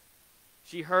voice.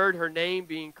 She heard her name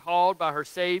being called by her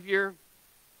Savior,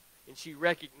 and she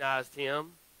recognized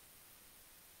him.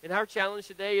 And our challenge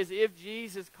today is, if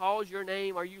Jesus calls your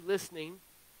name, are you listening?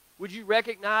 Would you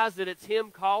recognize that it's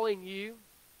him calling you?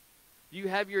 Do you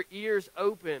have your ears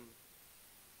open?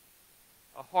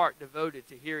 A heart devoted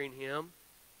to hearing him?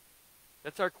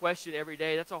 That's our question every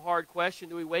day. That's a hard question.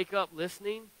 Do we wake up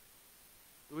listening?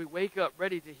 Do we wake up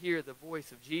ready to hear the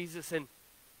voice of Jesus? And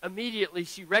immediately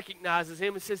she recognizes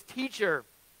him and says, Teacher.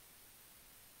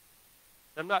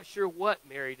 I'm not sure what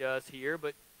Mary does here,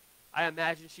 but I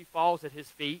imagine she falls at his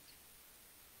feet.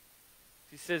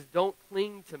 She says, "Don't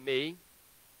cling to me,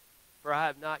 for I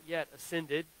have not yet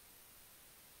ascended."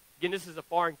 Again, this is a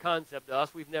foreign concept to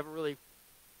us. We've never really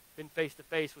been face to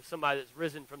face with somebody that's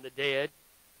risen from the dead.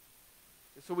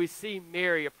 And so we see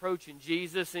Mary approaching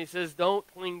Jesus, and he says, "Don't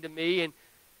cling to me." And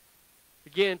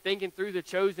again, thinking through The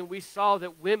Chosen, we saw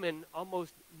that women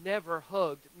almost never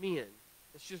hugged men.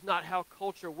 It's just not how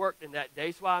culture worked in that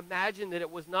day. So I imagine that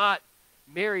it was not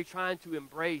Mary trying to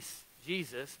embrace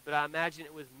Jesus, but I imagine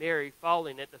it was Mary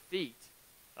falling at the feet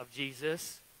of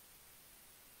Jesus,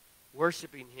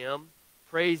 worshiping him,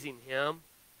 praising him,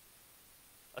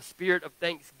 a spirit of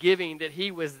thanksgiving that he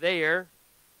was there.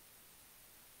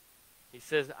 He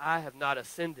says, "I have not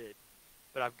ascended,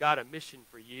 but I've got a mission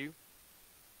for you.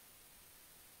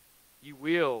 You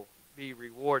will be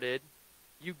rewarded.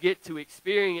 You get to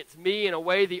experience me in a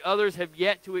way the others have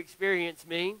yet to experience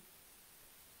me.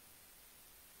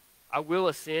 I will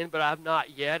ascend, but I've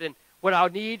not yet. And what I'll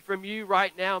need from you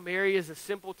right now, Mary, is a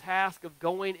simple task of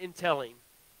going and telling."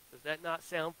 Does that not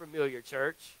sound familiar,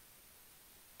 church?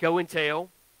 Go and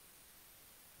tell.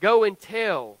 Go and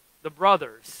tell the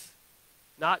brothers,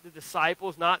 not the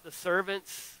disciples, not the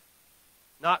servants,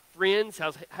 not friends,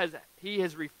 as he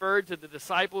has referred to the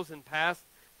disciples in past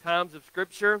times of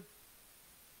Scripture.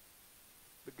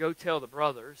 But go tell the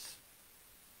brothers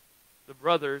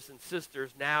and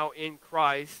sisters now in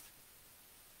Christ.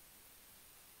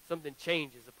 Something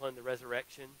changes upon the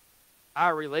resurrection.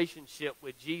 Our relationship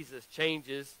with Jesus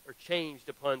changed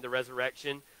upon the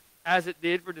resurrection, as it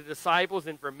did for the disciples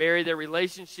and for Mary. Their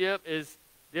relationship is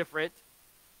different.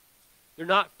 They're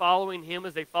not following him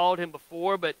as they followed him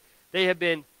before, but they have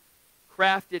been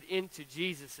crafted into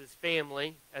Jesus'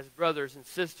 family as brothers and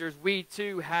sisters. We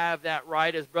too have that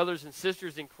right as brothers and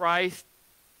sisters in Christ.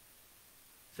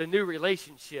 It's a new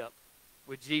relationship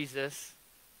with Jesus.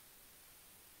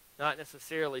 Not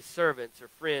necessarily servants or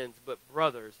friends, but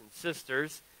brothers and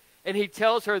sisters. And he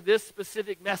tells her this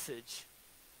specific message.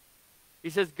 He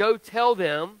says, "Go tell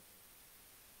them."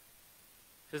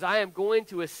 He says, "I am going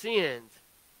to ascend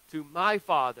to my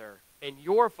Father and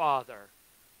your Father,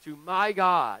 to my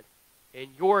God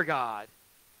and your God."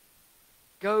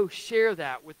 Go share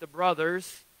that with the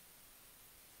brothers.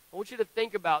 I want you to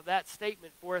think about that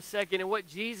statement for a second and what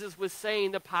Jesus was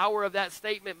saying, the power of that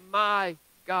statement, "my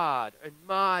God and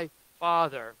my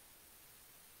Father."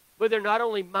 But they're not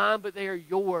only mine, but they are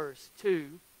yours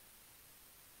too.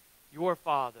 Your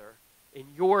Father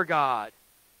and your God.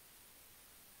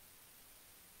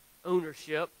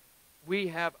 Ownership. We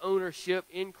have ownership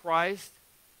in Christ.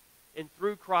 And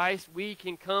through Christ, we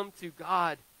can come to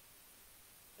God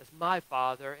as my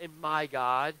Father and my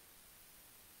God.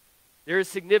 There is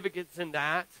significance in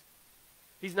that.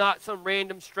 He's not some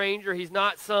random stranger. He's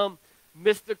not some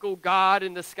mystical God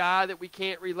in the sky that we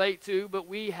can't relate to, but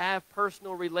we have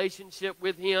personal relationship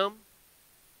with him.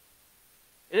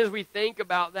 And as we think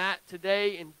about that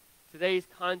today in today's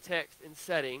context and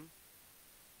setting,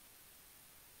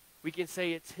 we can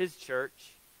say it's his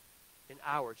church and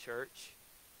our church.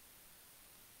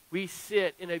 We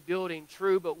sit in a building,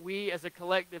 true, but we as a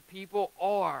collective people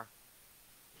are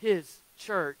his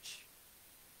church.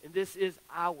 And this is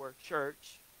our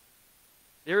church.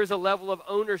 There is a level of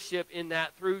ownership in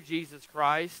that through Jesus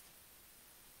Christ.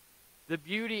 The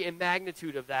beauty and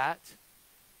magnitude of that.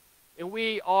 And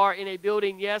we are in a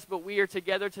building, yes, but we are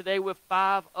together today with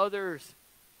 5 others,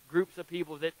 groups of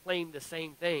people that claim the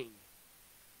same thing.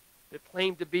 That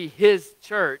claim to be his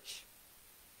church.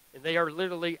 And they are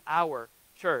literally our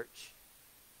church.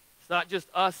 It's not just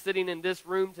us sitting in this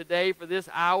room today for this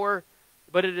hour,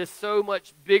 but it is so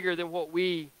much bigger than what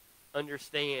we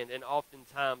understand and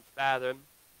oftentimes fathom.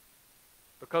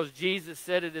 Because Jesus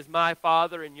said, "It is my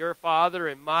Father and your Father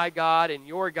and my God and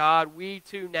your God," we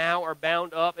too now are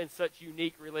bound up in such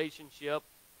unique relationship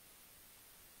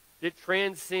that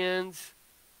transcends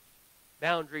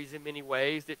boundaries in many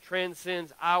ways, that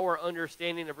transcends our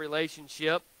understanding of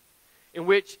relationship, in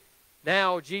which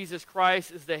now Jesus Christ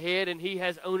is the head and he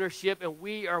has ownership, and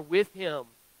we are with him.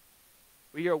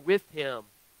 We are with him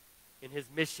in his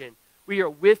mission. We are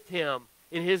with him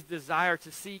in his desire to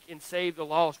seek and save the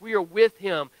lost. We are with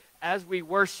him as we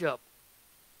worship.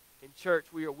 In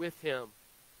church, we are with him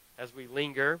as we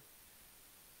linger.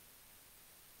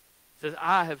 It says,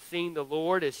 "I have seen the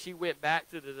Lord," as she went back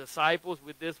to the disciples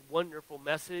with this wonderful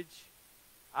message.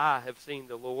 I have seen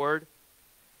the Lord.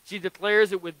 She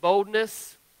declares it with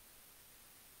boldness.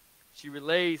 She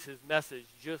relays his message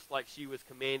just like she was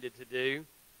commanded to do.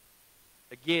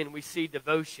 Again, we see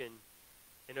devotion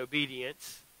and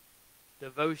obedience.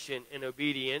 Devotion and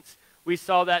obedience. We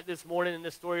saw that this morning in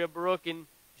the story of Baruch and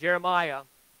Jeremiah.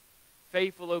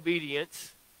 Faithful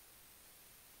obedience.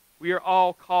 We are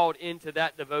all called into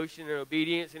that devotion and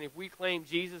obedience. And if we claim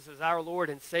Jesus as our Lord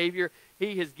and Savior,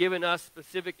 He has given us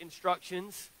specific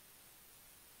instructions.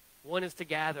 One is to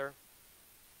gather.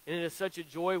 And it is such a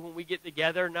joy when we get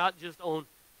together, not just on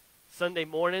Sunday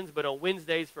mornings, but on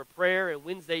Wednesdays for prayer and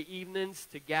Wednesday evenings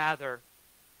to gather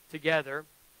together.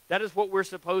 That is what we're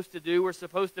supposed to do. We're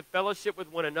supposed to fellowship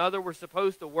with one another. We're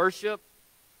supposed to worship.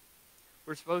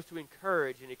 We're supposed to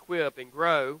encourage and equip and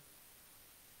grow.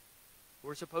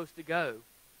 We're supposed to go.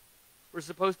 We're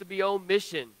supposed to be on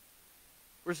mission.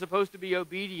 We're supposed to be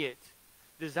obedient,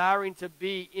 desiring to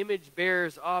be image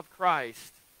bearers of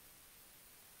Christ.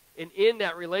 And in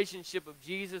that relationship of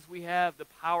Jesus, we have the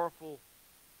powerful,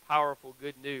 powerful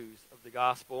good news of the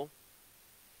gospel.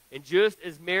 And just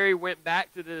as Mary went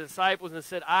back to the disciples and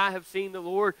said, I have seen the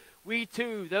Lord, we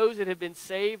too, those that have been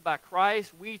saved by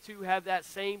Christ, we too have that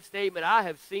same statement, I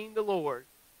have seen the Lord.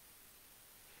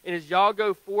 And as y'all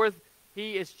go forth,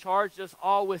 He has charged us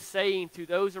all with saying to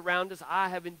those around us, I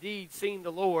have indeed seen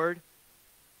the Lord.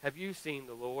 Have you seen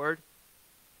the Lord?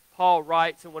 Paul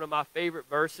writes in one of my favorite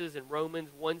verses in Romans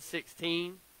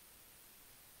 1:16.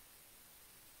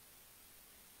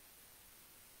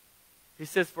 He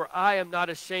says, for I am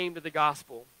not ashamed of the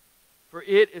gospel, for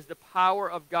it is the power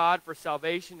of God for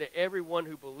salvation to everyone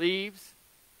who believes,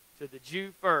 to the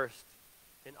Jew first,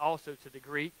 and also to the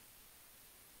Greek.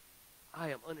 I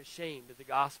am unashamed of the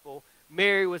gospel.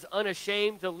 Mary was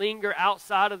unashamed to linger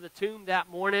outside of the tomb that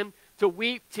morning, to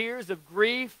weep tears of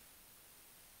grief,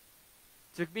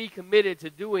 to be committed to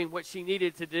doing what she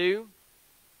needed to do.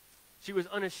 She was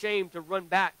unashamed to run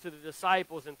back to the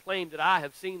disciples and claim that I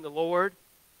have seen the Lord.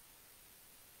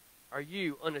 Are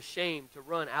you unashamed to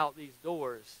run out these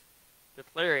doors,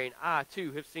 declaring, I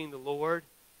too have seen the Lord,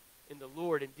 and the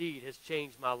Lord indeed has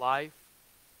changed my life?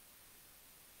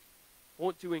 I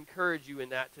want to encourage you in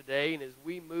that today, and as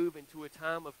we move into a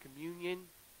time of communion,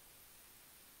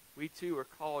 we too are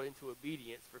called into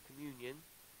obedience for communion.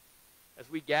 As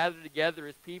we gather together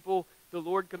as people, the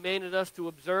Lord commanded us to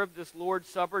observe this Lord's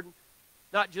Supper,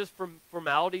 not just for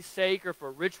formality's sake or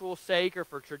for ritual's sake or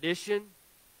for tradition,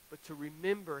 but to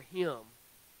remember Him,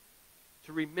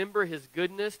 to remember His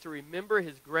goodness, to remember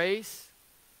His grace,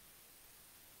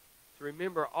 to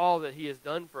remember all that He has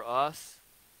done for us.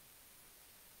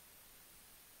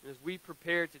 And as we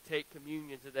prepare to take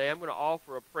communion today, I'm going to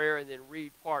offer a prayer and then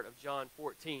read part of John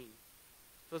 14.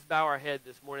 So let's bow our head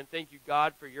this morning. Thank you,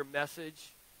 God, for your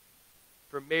message,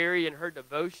 for Mary and her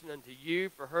devotion unto you,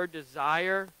 for her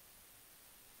desire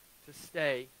to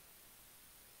stay,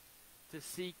 to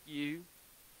seek you,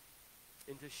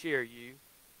 and to share you.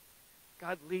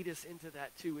 God, lead us into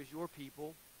that too as your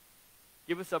people.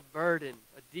 Give us a burden,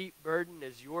 a deep burden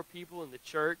as your people in the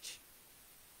church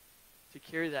to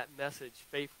carry that message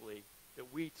faithfully,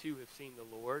 that we too have seen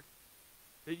the Lord,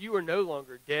 that you are no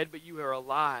longer dead, but you are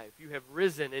alive. You have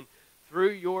risen, and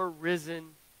through your risen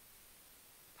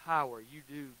power, you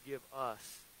do give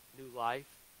us new life.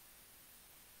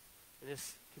 And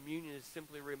this communion is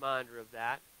simply a reminder of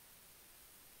that.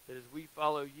 That as we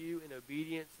follow you in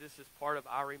obedience, this is part of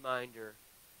our reminder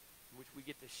in which we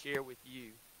get to share with you.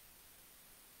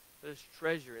 Let us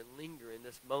treasure and linger in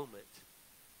this moment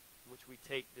in which we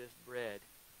take this bread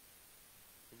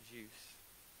and juice.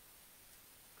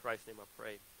 In Christ's name I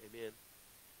pray. Amen.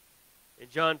 In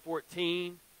John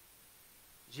 14,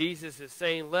 Jesus is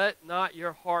saying, let not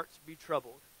your hearts be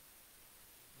troubled.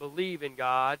 Believe in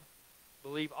God.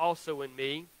 Believe also in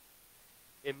me.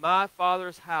 In my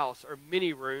Father's house are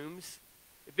many rooms.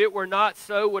 If it were not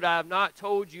so, would I have not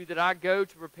told you that I go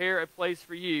to prepare a place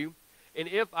for you? And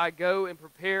if I go and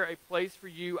prepare a place for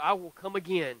you, I will come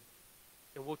again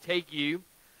and will take you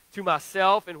to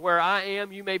myself, and where I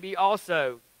am, you may be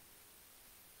also.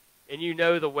 And you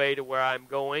know the way to where I'm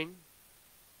going.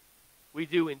 We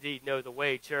do indeed know the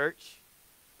way, church.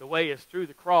 The way is through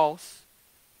the cross.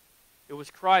 It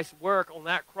was Christ's work on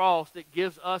that cross that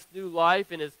gives us new life,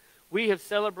 and as we have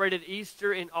celebrated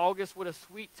Easter in August, what a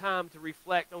sweet time to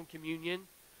reflect on communion.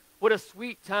 What a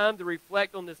sweet time to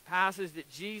reflect on this passage that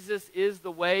Jesus is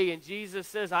the way, and Jesus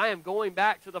says, I am going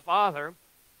back to the Father,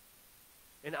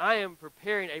 and I am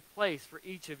preparing a place for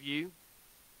each of you.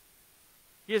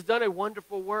 He has done a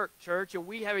wonderful work, church, and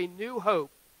we have a new hope,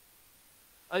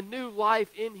 a new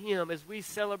life in Him as we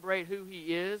celebrate who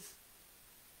He is,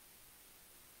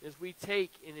 as we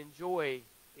take and enjoy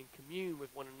and commune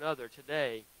with one another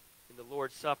today in the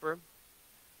Lord's Supper.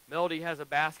 Melody has a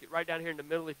basket right down here in the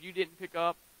middle. If you didn't pick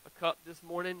up a cup this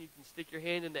morning, you can stick your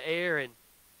hand in the air and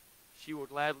she will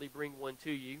gladly bring one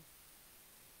to you.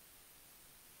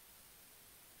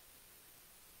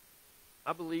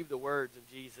 I believe the words of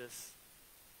Jesus.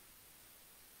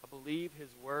 I believe his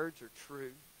words are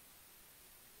true.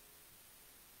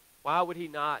 Why would he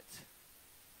not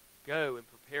go and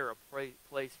prepare a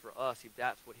place for us if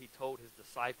that's what he told his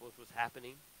disciples was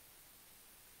happening?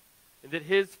 And that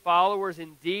his followers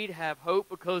indeed have hope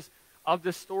because of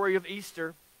the story of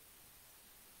Easter.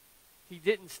 He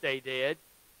didn't stay dead.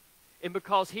 And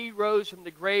because he rose from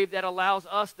the grave, that allows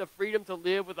us the freedom to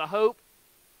live with a hope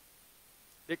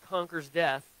that conquers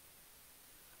death.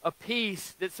 A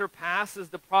peace that surpasses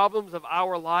the problems of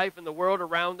our life and the world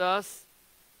around us.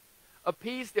 A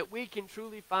peace that we can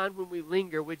truly find when we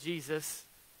linger with Jesus.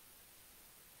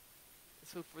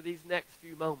 So for these next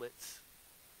few moments,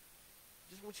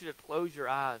 I just want you to close your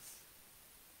eyes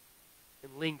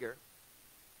and linger.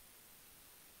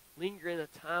 Linger in a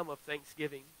time of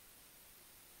thanksgiving.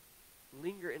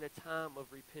 Linger in a time of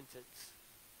repentance.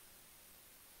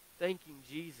 Thanking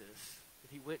Jesus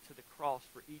that he went to the cross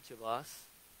for each of us.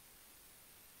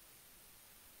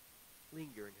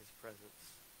 Linger in his presence.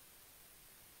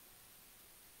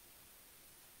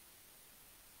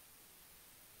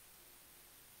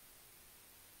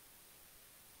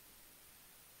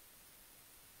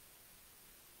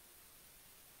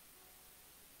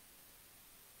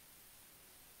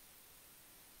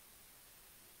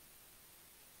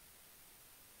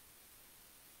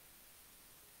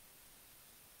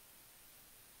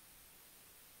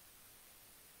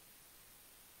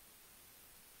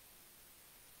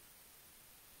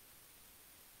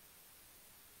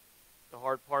 The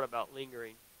hard part about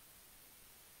lingering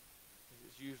is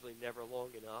it's usually never long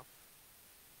enough.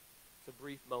 It's a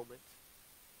brief moment,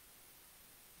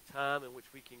 a time in which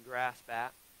we can grasp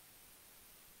at.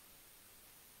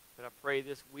 But I pray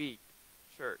this week,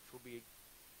 church, will be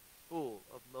full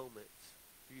of moments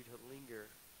for you to linger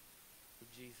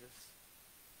with Jesus.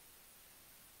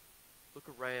 Look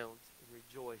around and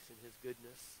rejoice in his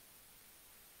goodness.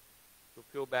 We'll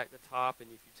peel back the top, and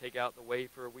if you take out the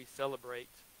wafer, we celebrate.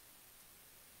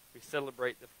 We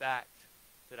celebrate the fact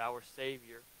that our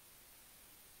Savior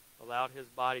allowed his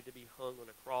body to be hung on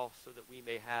a cross so that we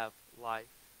may have life.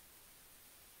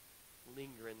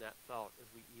 Linger in that thought as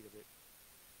we eat of it.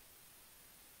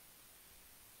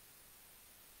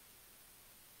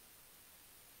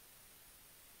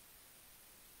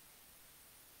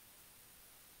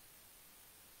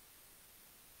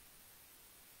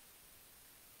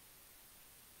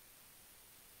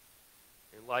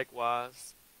 And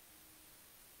likewise,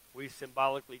 we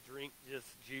symbolically drink this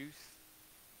juice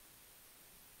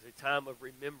as a time of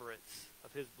remembrance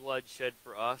of his blood shed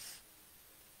for us.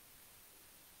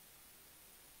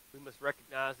 We must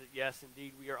recognize that, yes,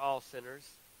 indeed, we are all sinners.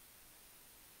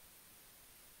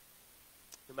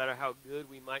 No matter how good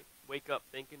we might wake up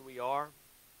thinking we are,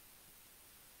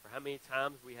 or how many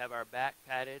times we have our back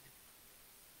patted,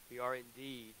 we are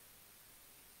indeed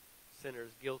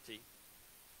sinners guilty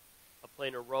of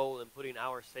playing a role in putting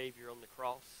our Savior on the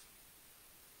cross.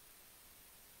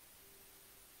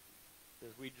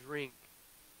 As we drink,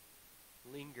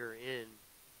 linger in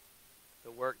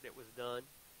the work that was done.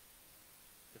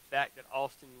 The fact that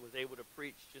Austin was able to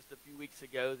preach just a few weeks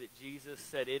ago that Jesus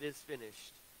said, "It is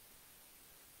finished."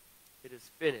 It is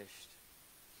finished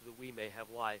so that we may have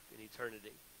life in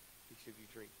eternity. Each of you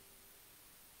drink.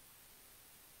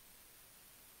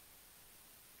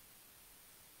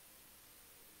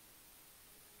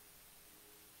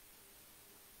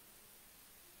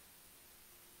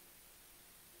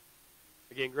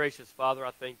 Again, gracious Father,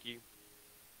 I thank you.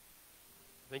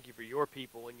 Thank you for your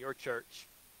people and your church.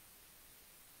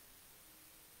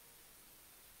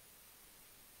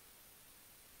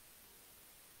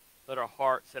 Let our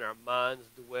hearts and our minds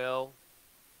dwell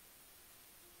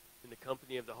in the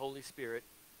company of the Holy Spirit.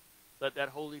 Let that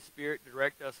Holy Spirit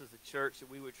direct us as a church that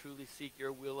we would truly seek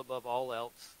your will above all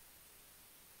else.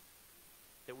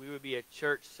 That we would be a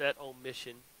church set on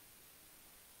mission.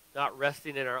 Not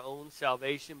resting in our own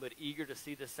salvation, but eager to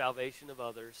see the salvation of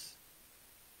others.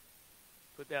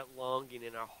 Put that longing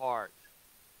in our heart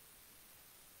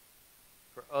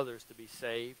for others to be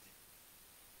saved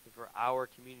and for our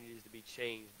communities to be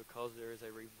changed because there is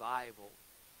a revival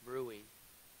brewing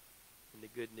in the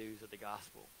good news of the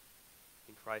gospel.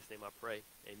 In Christ's name I pray.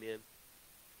 Amen.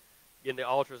 Again, the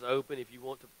altar is open if you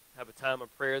want to have a time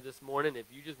of prayer this morning.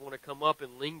 If you just want to come up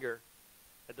and linger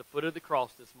at the foot of the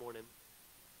cross this morning,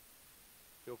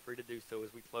 feel free to do so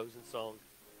as we close in song.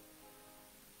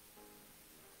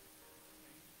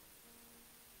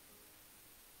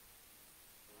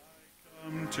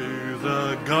 Come to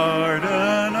the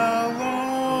garden alone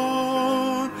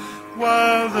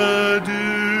while the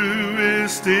dew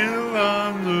is still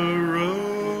on the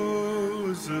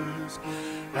roses,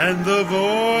 and the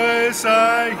voice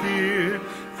I hear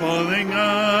falling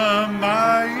on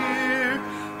my ear,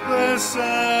 the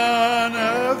Son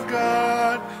of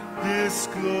God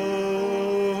discloses,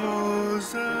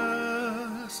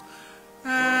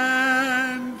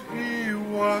 and he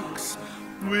walks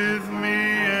with me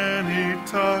and he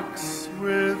talks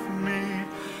with me,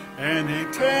 and he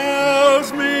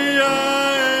tells me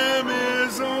I am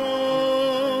his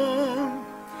own,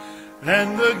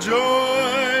 and the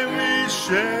joy we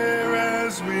share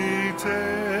as we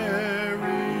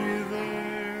tarry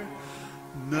there,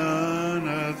 none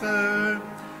other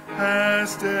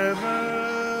has ever